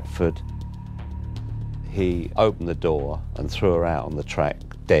at Catford. He opened the door and threw her out on the track,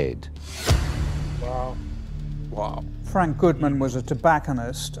 dead. Wow. Frank Goodman was a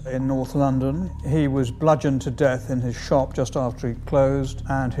tobacconist in North London. He was bludgeoned to death in his shop just after he closed,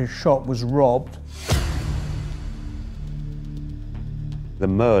 and his shop was robbed. The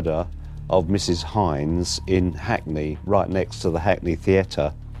murder of Mrs. Hines in Hackney, right next to the Hackney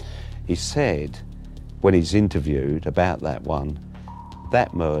Theatre, he said, when he's interviewed about that one,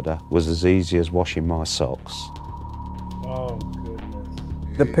 that murder was as easy as washing my socks. Oh,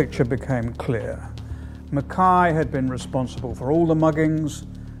 goodness. The picture became clear. Mackay had been responsible for all the muggings,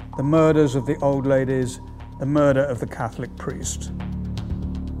 the murders of the old ladies, the murder of the Catholic priest.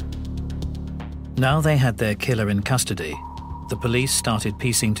 Now they had their killer in custody, the police started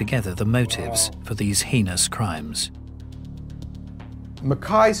piecing together the motives for these heinous crimes.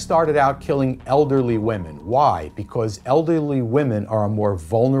 Mackay started out killing elderly women. Why? Because elderly women are a more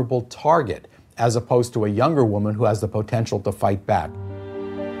vulnerable target. as opposed to a younger woman who has the potential to fight back.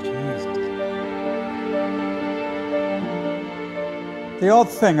 The odd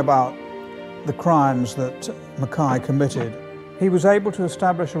thing about the crimes that Mackay committed, he was able to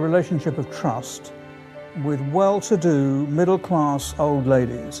establish a relationship of trust with well-to-do, middle-class old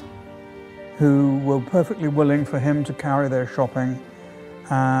ladies who were perfectly willing for him to carry their shopping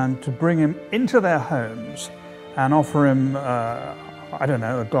and to bring him into their homes and offer him, I don't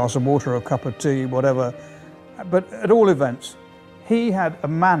know, a glass of water, a cup of tea, whatever. But at all events, he had a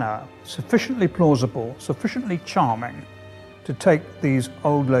manner sufficiently plausible, sufficiently charming to take these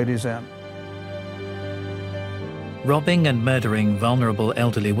old ladies in. Robbing and murdering vulnerable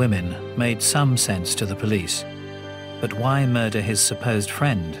elderly women made some sense to the police. But why murder his supposed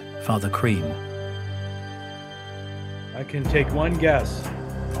friend, Father Crean? I can take one guess.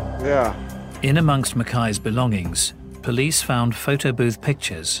 Yeah. In amongst Mackay's belongings, police found photo booth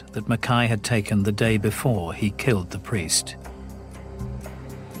pictures that Mackay had taken the day before he killed the priest.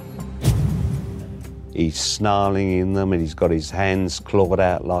 He's snarling in them and he's got his hands clawed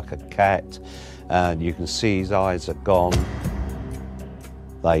out like a cat, and you can see his eyes are gone.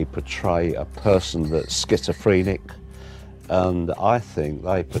 They portray a person that's schizophrenic, and I think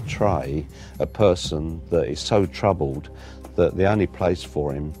they portray a person that is so troubled that the only place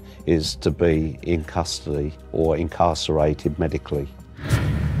for him is to be in custody or incarcerated medically.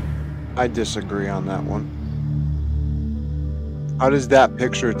 I disagree on that one. How does that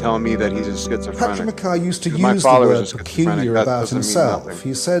picture tell me that he's a schizophrenic? Patrick Mackay used to use the word peculiar about himself.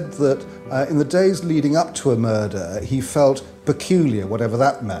 He said that in the days leading up to a murder, he felt peculiar, whatever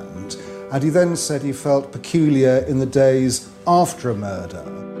that meant. And he then said he felt peculiar in the days after a murder.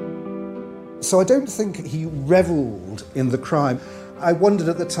 So I don't think he revelled in the crime. I wondered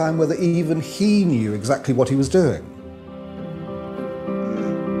at the time whether even he knew exactly what he was doing.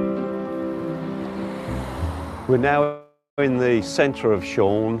 We're now in the centre of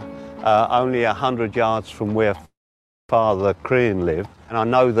Sean, only 100 yards from where Father Crean lived. And I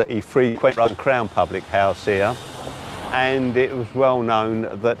know that he frequented Crown Public House here, and it was well known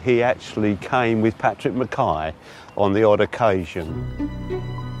that he actually came with Patrick Mackay on the odd occasion.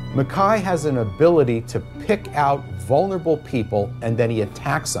 Mackay has an ability to pick out vulnerable people and then he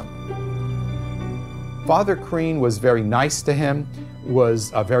attacks them. Father Crean was very nice to him,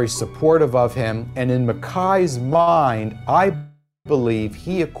 was very supportive of him, and in Mackay's mind, I believe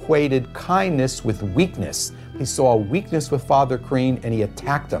he equated kindness with weakness. He saw a weakness with Father Crean and he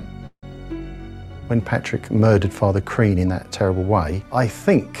attacked him. When Patrick murdered Father Crean in that terrible way, I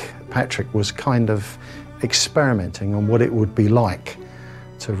think Patrick was kind of experimenting on what it would be like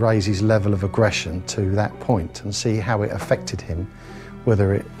to raise his level of aggression to that point and see how it affected him,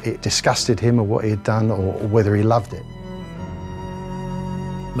 whether it disgusted him or what he had done or whether he loved it.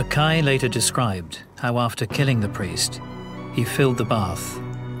 Mackay later described how after killing the priest, he filled the bath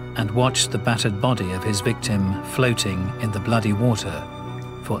and watched the battered body of his victim floating in the bloody water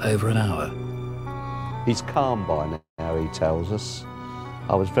for over an hour. He's calm by now, he tells us.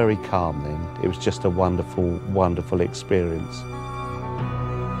 I was very calm then. It was just a wonderful, wonderful experience.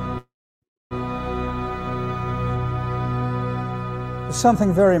 There's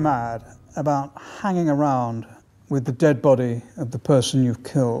something very mad about hanging around with the dead body of the person you've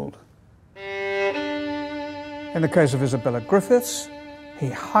killed. In the case of Isabella Griffiths, he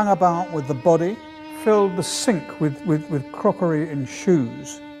hung about with the body, filled the sink with crockery and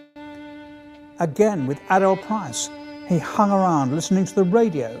shoes. Again, with Adele Price, he hung around listening to the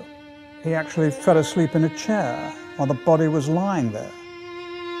radio. He actually fell asleep in a chair while the body was lying there.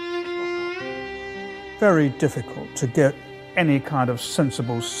 Very difficult to get any kind of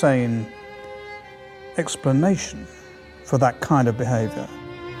sensible, sane explanation for that kind of behavior.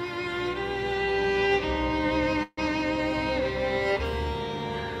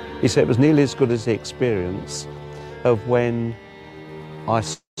 He said it was nearly as good as the experience of when I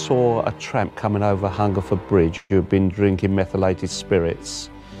saw a tramp coming over Hungerford Bridge who had been drinking methylated spirits,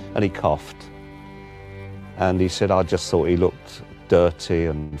 and he coughed. And he said, I just thought he looked dirty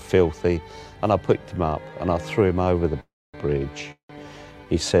and filthy, and I picked him up and I threw him over the bridge.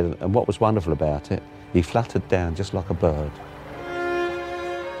 He said, and what was wonderful about it, he fluttered down just like a bird.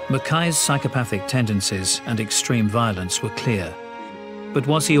 Mackay's psychopathic tendencies and extreme violence were clear. But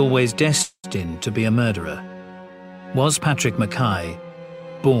was he always destined to be a murderer? Was Patrick Mackay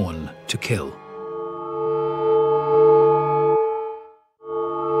born to kill?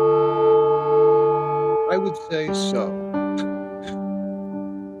 I would say so.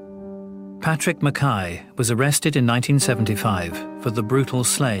 Patrick Mackay was arrested in 1975 for the brutal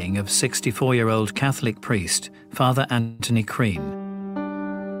slaying of 64-year-old Catholic priest Father Anthony Crean.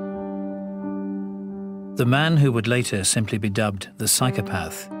 The man who would later simply be dubbed the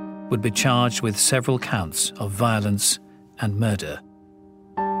psychopath would be charged with several counts of violence and murder.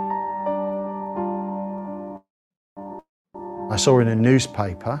 I saw in a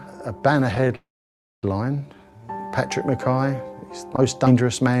newspaper a banner headline, Patrick Mackay, he's the most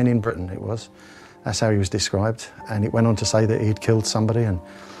dangerous man in Britain, it was. That's how he was described. And it went on to say that he'd killed somebody and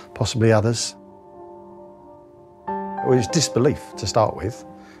possibly others. It was disbelief to start with,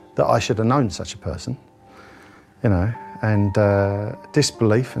 that I should have known such a person, you know, and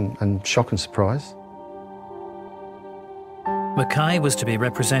disbelief and shock and surprise. Mackay was to be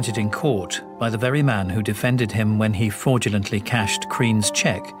represented in court by the very man who defended him when he fraudulently cashed Crean's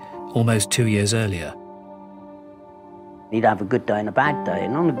cheque almost 2 years earlier. He'd have a good day and a bad day,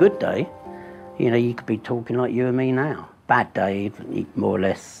 and on a good day, you know, you could be talking like you and me now. Bad day, he'd more or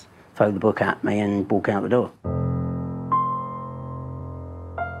less throw the book at me and walk out the door.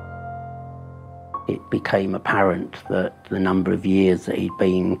 It became apparent that the number of years that he'd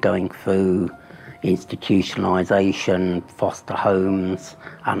been going through institutionalisation, foster homes,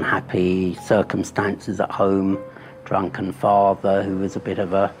 unhappy circumstances at home, drunken father who was a bit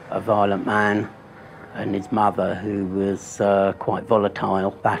of a violent man, and his mother who was quite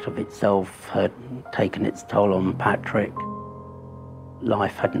volatile. That of itself had taken its toll on Patrick.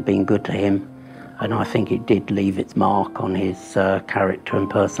 Life hadn't been good to him, and I think it did leave its mark on his character and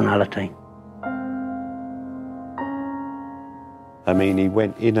personality. I mean, he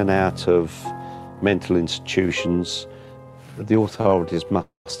went in and out of mental institutions. The authorities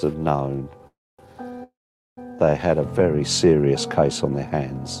must have known they had a very serious case on their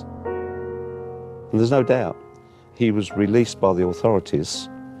hands. And there's no doubt he was released by the authorities,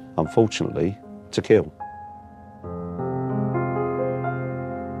 unfortunately, to kill.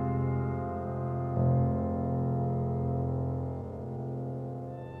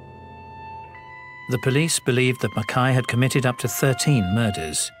 The police believed that Mackay had committed up to 13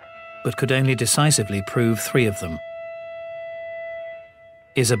 murders, but could only decisively prove 3 of them.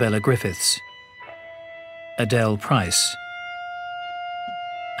 Isabella Griffiths, Adele Price,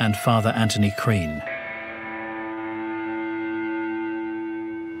 and Father Anthony Crean.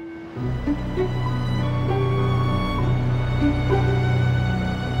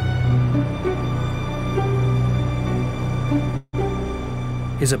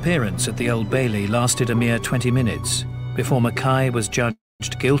 His appearance at the Old Bailey lasted a mere 20 minutes before Mackay was judged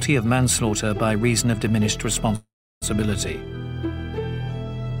guilty of manslaughter by reason of diminished responsibility.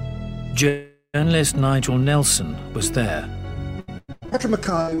 Journalist Nigel Nelson was there. Patrick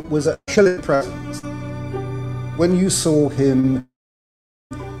Mackay was a chilling presence. When you saw him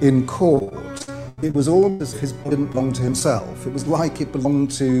in court, it was almost as if his body didn't belong to himself. It was like it belonged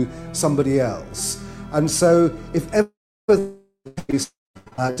to somebody else. And so if ever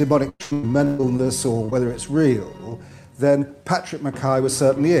demonic mental illness or whether it's real, then Patrick Mackay was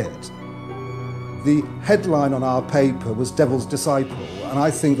certainly it. The headline on our paper was Devil's Disciple, and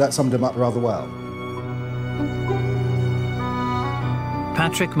I think that summed him up rather well.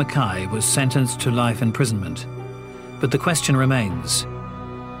 Patrick Mackay was sentenced to life imprisonment, but the question remains,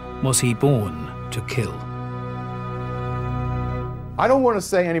 was he born to kill? I don't want to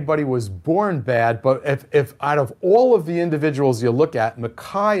say anybody was born bad, but if out of all of the individuals you look at,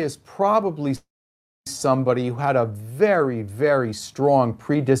 Mackay is probably somebody who had a very, very strong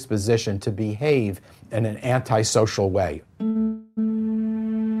predisposition to behave in an antisocial way.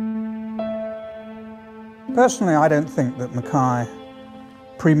 Personally, I don't think that Mackay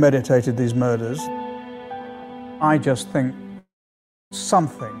premeditated these murders. I just think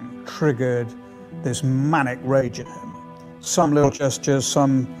something triggered this manic rage in him. Some little gestures,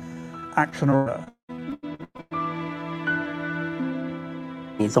 some action or other.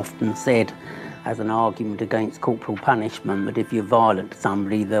 He's often said, as an argument against corporal punishment, that if you're violent to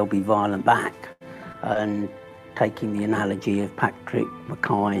somebody, they'll be violent back. And taking the analogy of Patrick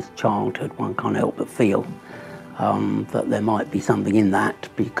Mackay's childhood, one can't help but feel that there might be something in that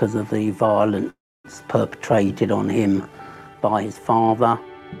because of the violence perpetrated on him by his father.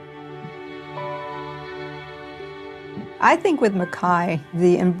 I think with Mackay,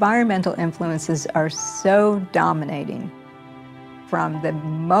 the environmental influences are so dominating. From the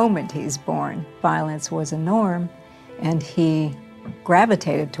moment he's born, violence was a norm, and he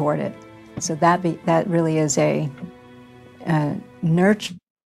gravitated toward it. So that really is a nurture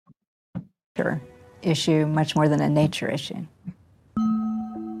issue much more than a nature issue.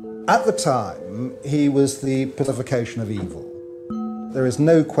 At the time, he was the personification of evil. There is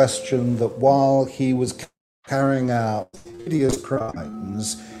no question that while he was carrying out hideous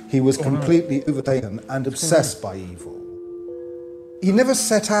crimes, he was completely overtaken and obsessed by evil. He never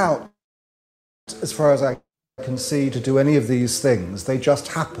set out as far as I can see, to do any of these things. They just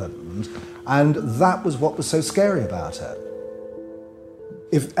happened, and that was what was so scary about it.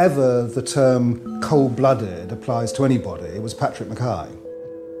 If ever the term cold-blooded applies to anybody, it was Patrick Mackay.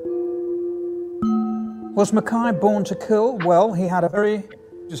 Was Mackay born to kill? Well, he had a very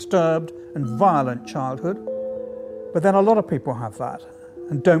disturbed and violent childhood, but then a lot of people have that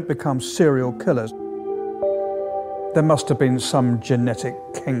and don't become serial killers. There must have been some genetic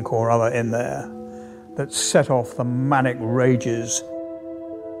kink or other in there that set off the manic rages.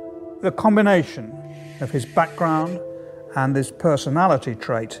 The combination of his background and this personality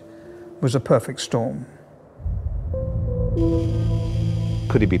trait was a perfect storm.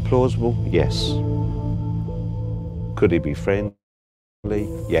 Could he be plausible? Yes. Could he be friendly?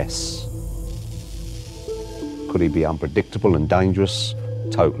 Yes. Could he be unpredictable and dangerous?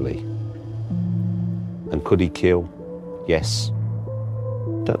 Totally. And could he kill? Yes.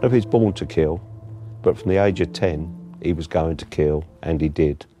 Don't know if he's born to kill, but from the age of 10, he was going to kill, and he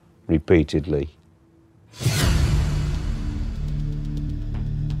did, repeatedly.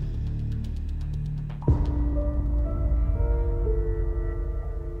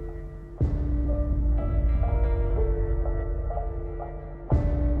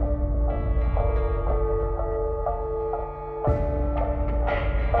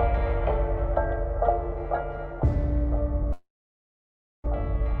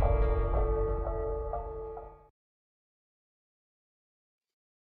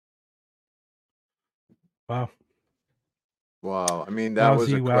 Wow. Wow. I mean, that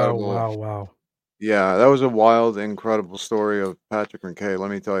was incredible. Wow. Yeah, that was a wild, incredible story of Patrick Mackay.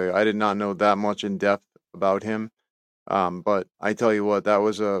 Let me tell you, I did not know that much in depth about him. But I tell you what, that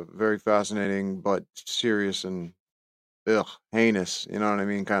was a very fascinating but serious and heinous, you know what I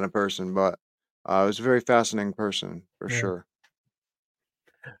mean, kind of person. But it was a very fascinating person for sure.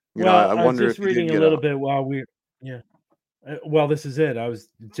 You know, I I was wonder just if he did reading a get little out. bit while well, this is it. I was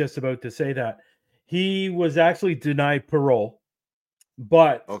just about to say that. He was actually denied parole,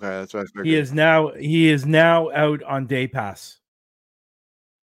 but Okay, that's what I figured. he is now out on day pass.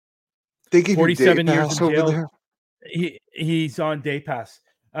 They give you day 47 years pass in over jail. there? He's on day pass.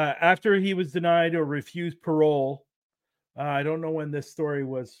 After he was denied or refused parole, I don't know when this story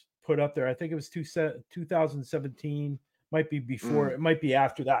was put up there. I think it was 2017. Might be before. It might be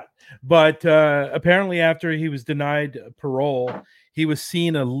after that. But apparently, after he was denied parole, he was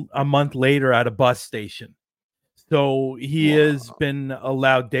seen a month later at a bus station. So he has been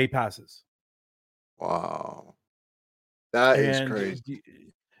allowed day passes. Wow, that is crazy.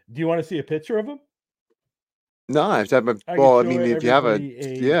 Do you want to see a picture of him? No, I have my. I Well, I can show mean, if you have a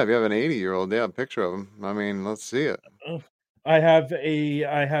everybody if you have an 80-year-old, yeah, a picture of him. I mean, let's see it. I have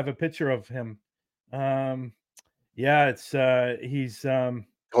a picture of him. Yeah, it's he's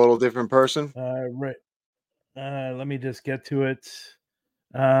Total different person. right. Let me just get to it.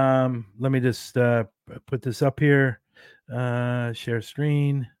 Let me just put this up here. Share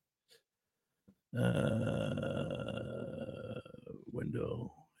screen.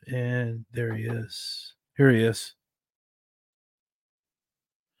 Window, and there he is. Here he is.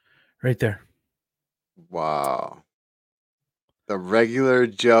 Right there. Wow. The regular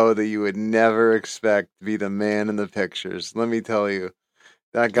Joe that you would never expect to be the man in the pictures. Let me tell you,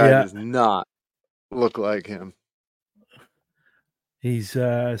 that guy does not look like him. He's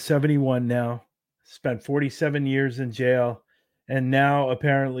 71 now. Spent 47 years in jail, and now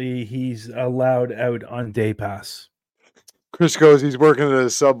apparently he's allowed out on day pass. Chris goes, he's working at a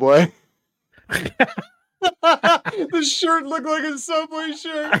Subway. The shirt looked like a Subway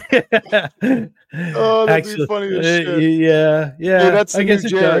shirt. Oh, that'd be funny as shit. Yeah. Hey, that's the new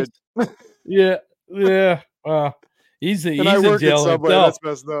Jared. Yeah. He's in jail Subway. himself. That's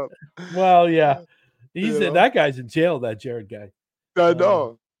messed up. Well, yeah. That guy's in jail, that Jared guy. I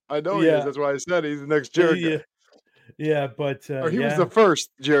know. He is. That's why I said he's the next Jared guy. Yeah, but or he was the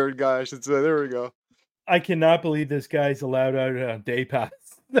first Jared guy, I should say. There we go. I cannot believe this guy's allowed out on day pass.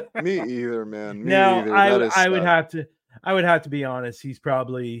 Me either, man. I would have to be honest. He's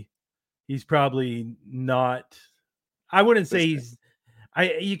probably not. I wouldn't say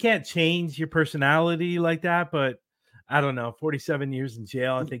you can't change your personality like that, but I don't know. 47 years in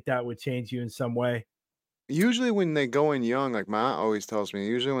jail, I think that would change you in some way. Usually when they go in young, like my aunt always tells me,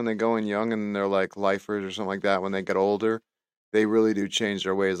 usually when they go in young and they're like lifers or something like that, when they get older, they really do change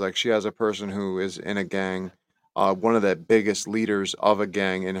their ways. Like she has a person who is in a gang, one of the biggest leaders of a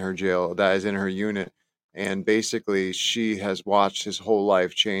gang in her jail that is in her unit, and basically she has watched his whole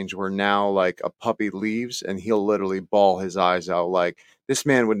life change, where now like a puppy leaves and he'll literally bawl his eyes out. Like, this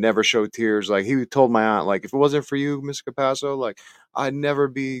man would never show tears. Like, he told my aunt, like, if it wasn't for you, Miss Capasso, like, I'd never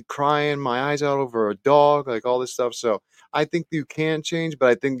be crying my eyes out over a dog, like all this stuff. So I think you can change, but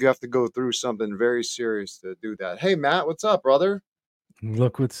I think you have to go through something very serious to do that. Hey, Matt, what's up, brother?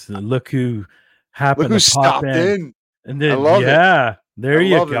 Look who happened Look who to pop stopped in. in. And then, I love it. There I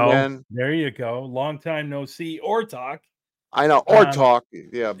you love it, go. man. There you go. Long time no see or talk. I know, or talk.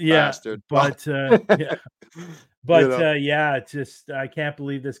 Yeah, bastard. But yeah. But You know. just I can't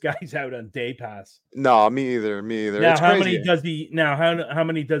believe this guy's out on day pass. No, me either. Me either. Now, It's how crazy. many does he now? How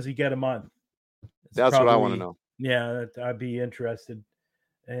many does he get a month? That's what I want to know. Yeah, I'd be interested.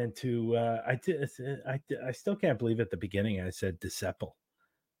 And to I still can't believe at the beginning I said Disciple.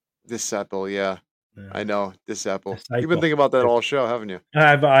 Disciple, yeah. I know, Disciple. Disciple. You've been thinking about that all show, haven't you?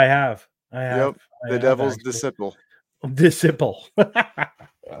 I have. Yep. The devil's disciple. Disciple.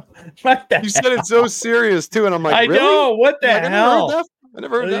 What the You said it so serious too, and I'm like, really? I know. What the hell? I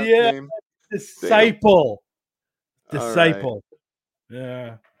never heard that name. Disciple. Damn. Disciple. Right.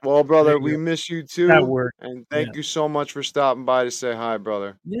 Yeah. Well, brother, we miss you too. That worked. And thank you so much for stopping by to say hi,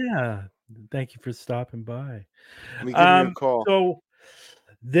 brother. Yeah. Thank you for stopping by. Let me give you a call. So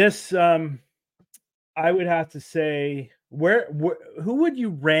this I would have to say, who would you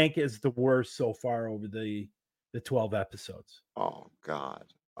rank as the worst so far over the 12 episodes? Oh God.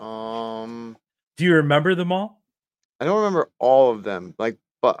 Do you remember them all? I don't remember all of them. But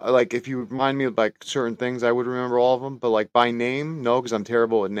if you remind me of like certain things, I would remember all of them. But like by name, no, because I'm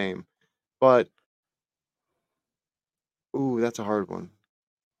terrible at name. But ooh, that's a hard one.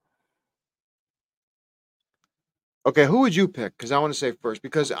 Okay, who would you pick? Because I want to say first.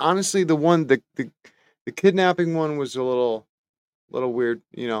 Because honestly, the kidnapping one was a little weird,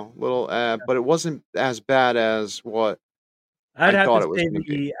 but it wasn't as bad as what I'd have thought to it was say gonna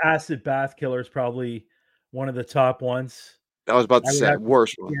be. the acid bath killer is probably one of the top ones. I was about to say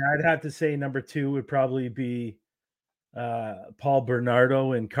worst one. Yeah, I'd have to say number 2 would probably be Paul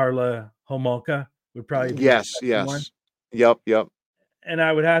Bernardo and Carla Homolka would probably be yes. one. Yep. And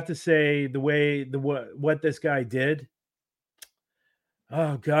I would have to say what this guy did.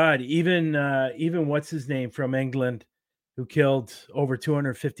 Oh God, even what's his name from England, who killed over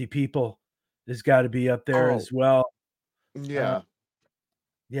 250 people, has got to be up there as well. Yeah.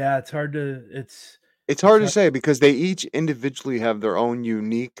 Yeah, it's hard to say because they each individually have their own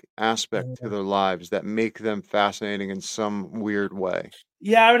unique aspect to their lives that make them fascinating in some weird way.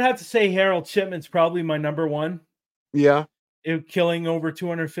 Yeah, I would have to say Harold Shipman's probably my number 1. Yeah. Killing over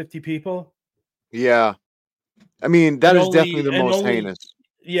 250 people. Yeah. I mean, that is definitely the most heinous.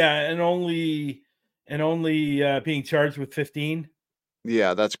 Yeah, and only being charged with 15.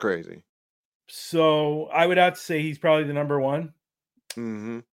 Yeah, that's crazy. So I would have to say he's probably the number 1.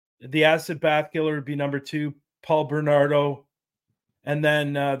 Mm-hmm. The acid bath killer would be number 2, Paul Bernardo, and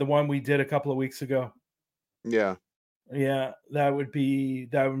then the one we did a couple of weeks ago. Yeah. Yeah, that would be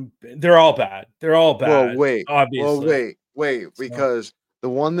they're all bad. They're all bad. Well, wait. Obviously. Because the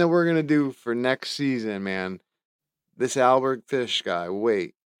one that we're gonna do for next season, man, this Albert Fish guy.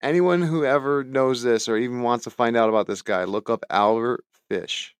 Wait, anyone who ever knows this or even wants to find out about this guy, look up Albert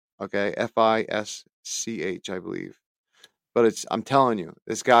Fish. Okay, Fisch, I believe. But I'm telling you,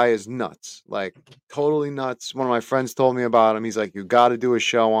 this guy is nuts, like totally nuts. One of my friends told me about him. He's like, you got to do a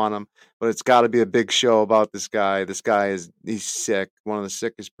show on him, but it's got to be a big show about this guy. This guy he's sick, one of the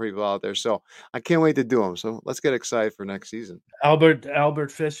sickest people out there. So I can't wait to do him. So let's get excited for next season. Albert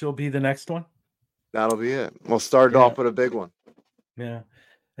Fish will be the next one. That'll be it. We'll start it off with a big one. Yeah,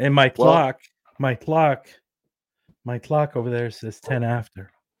 and my clock over there says 10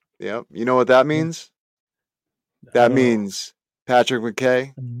 after. Yep. You know what that means? That means Patrick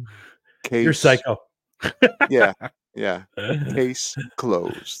Mackay. Case. You're psycho. Yeah. Case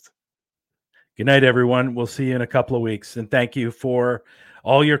closed. Good night, everyone. We'll see you in a couple of weeks. And thank you for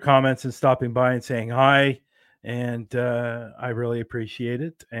all your comments and stopping by and saying hi. And I really appreciate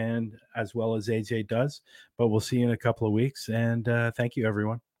it. And as well as AJ does. But we'll see you in a couple of weeks. And thank you,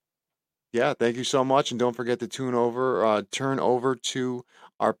 everyone. Yeah, thank you so much. And don't forget to turn over to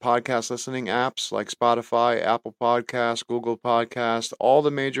our podcast listening apps like Spotify, Apple Podcasts, Google Podcasts, all the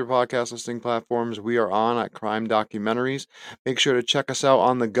major podcast listening platforms we are on at Crime Documentaries. Make sure to check us out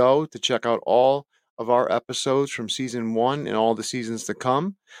on the go to check out all of our episodes from season 1 and all the seasons to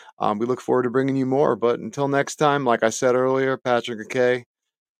come. We look forward to bringing you more. But until next time, like I said earlier, Patrick Mackay,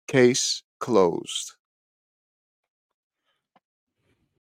 case closed.